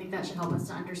 and I think that should help us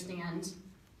to understand,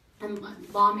 and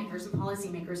lawmakers and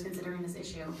policymakers considering this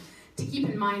issue, to keep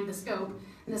in mind the scope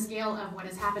and the scale of what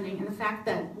is happening and the fact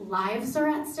that lives are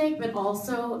at stake, but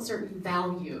also certain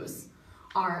values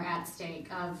are at stake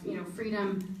of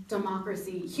freedom,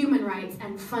 democracy, human rights,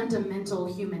 and fundamental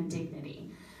human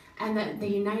dignity. And that the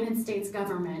United States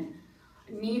government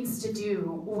needs to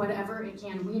do whatever it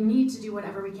can. We need to do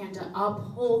whatever we can to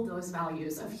uphold those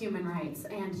values of human rights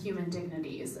and human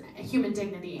dignity,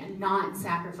 and not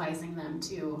sacrificing them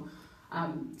to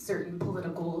certain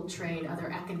political, trade,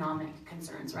 other economic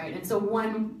concerns, right? And so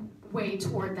one way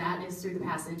toward that is through the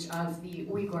passage of the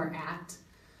Uyghur Act.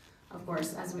 Of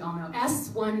course, as we all know,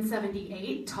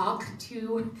 S-178, talk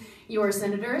to your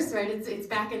senators, right? It's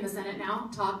back in the Senate now.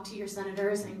 Talk to your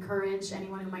senators, encourage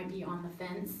anyone who might be on the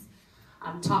fence.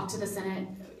 Talk to the Senate,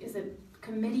 is it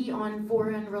Committee on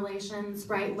Foreign Relations,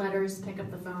 write letters, pick up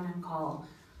the phone and call.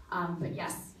 But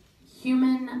yes,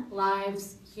 human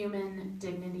lives, human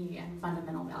dignity, and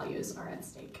fundamental values are at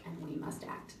stake, and we must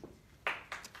act.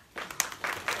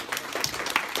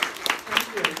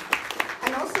 Thank you.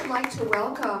 I'd also like to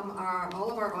welcome all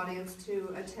of our audience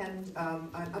to attend an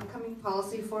upcoming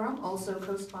policy forum, also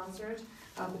co-sponsored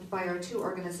by our two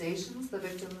organizations, the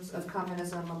Victims of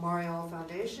Communism Memorial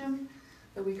Foundation,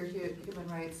 the Uyghur Human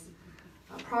Rights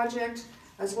Project,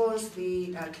 as well as the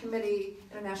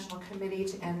International Committee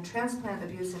to End Transplant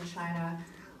Abuse in China.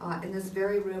 In this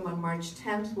very room on March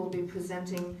 10th, we'll be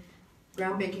presenting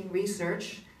groundbreaking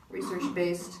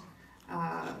research-based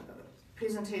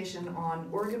presentation on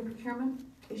organ procurement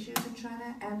issues in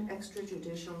China and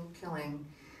extrajudicial killing,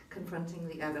 confronting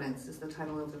the evidence is the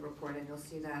title of the report, and you'll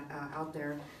see that out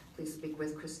there. Please speak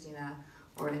with Christina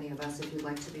or any of us if you'd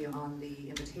like to be on the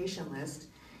invitation list.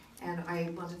 And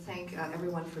I want to thank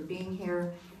everyone for being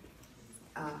here.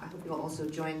 I hope you'll also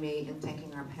join me in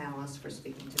thanking our panelists for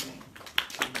speaking today.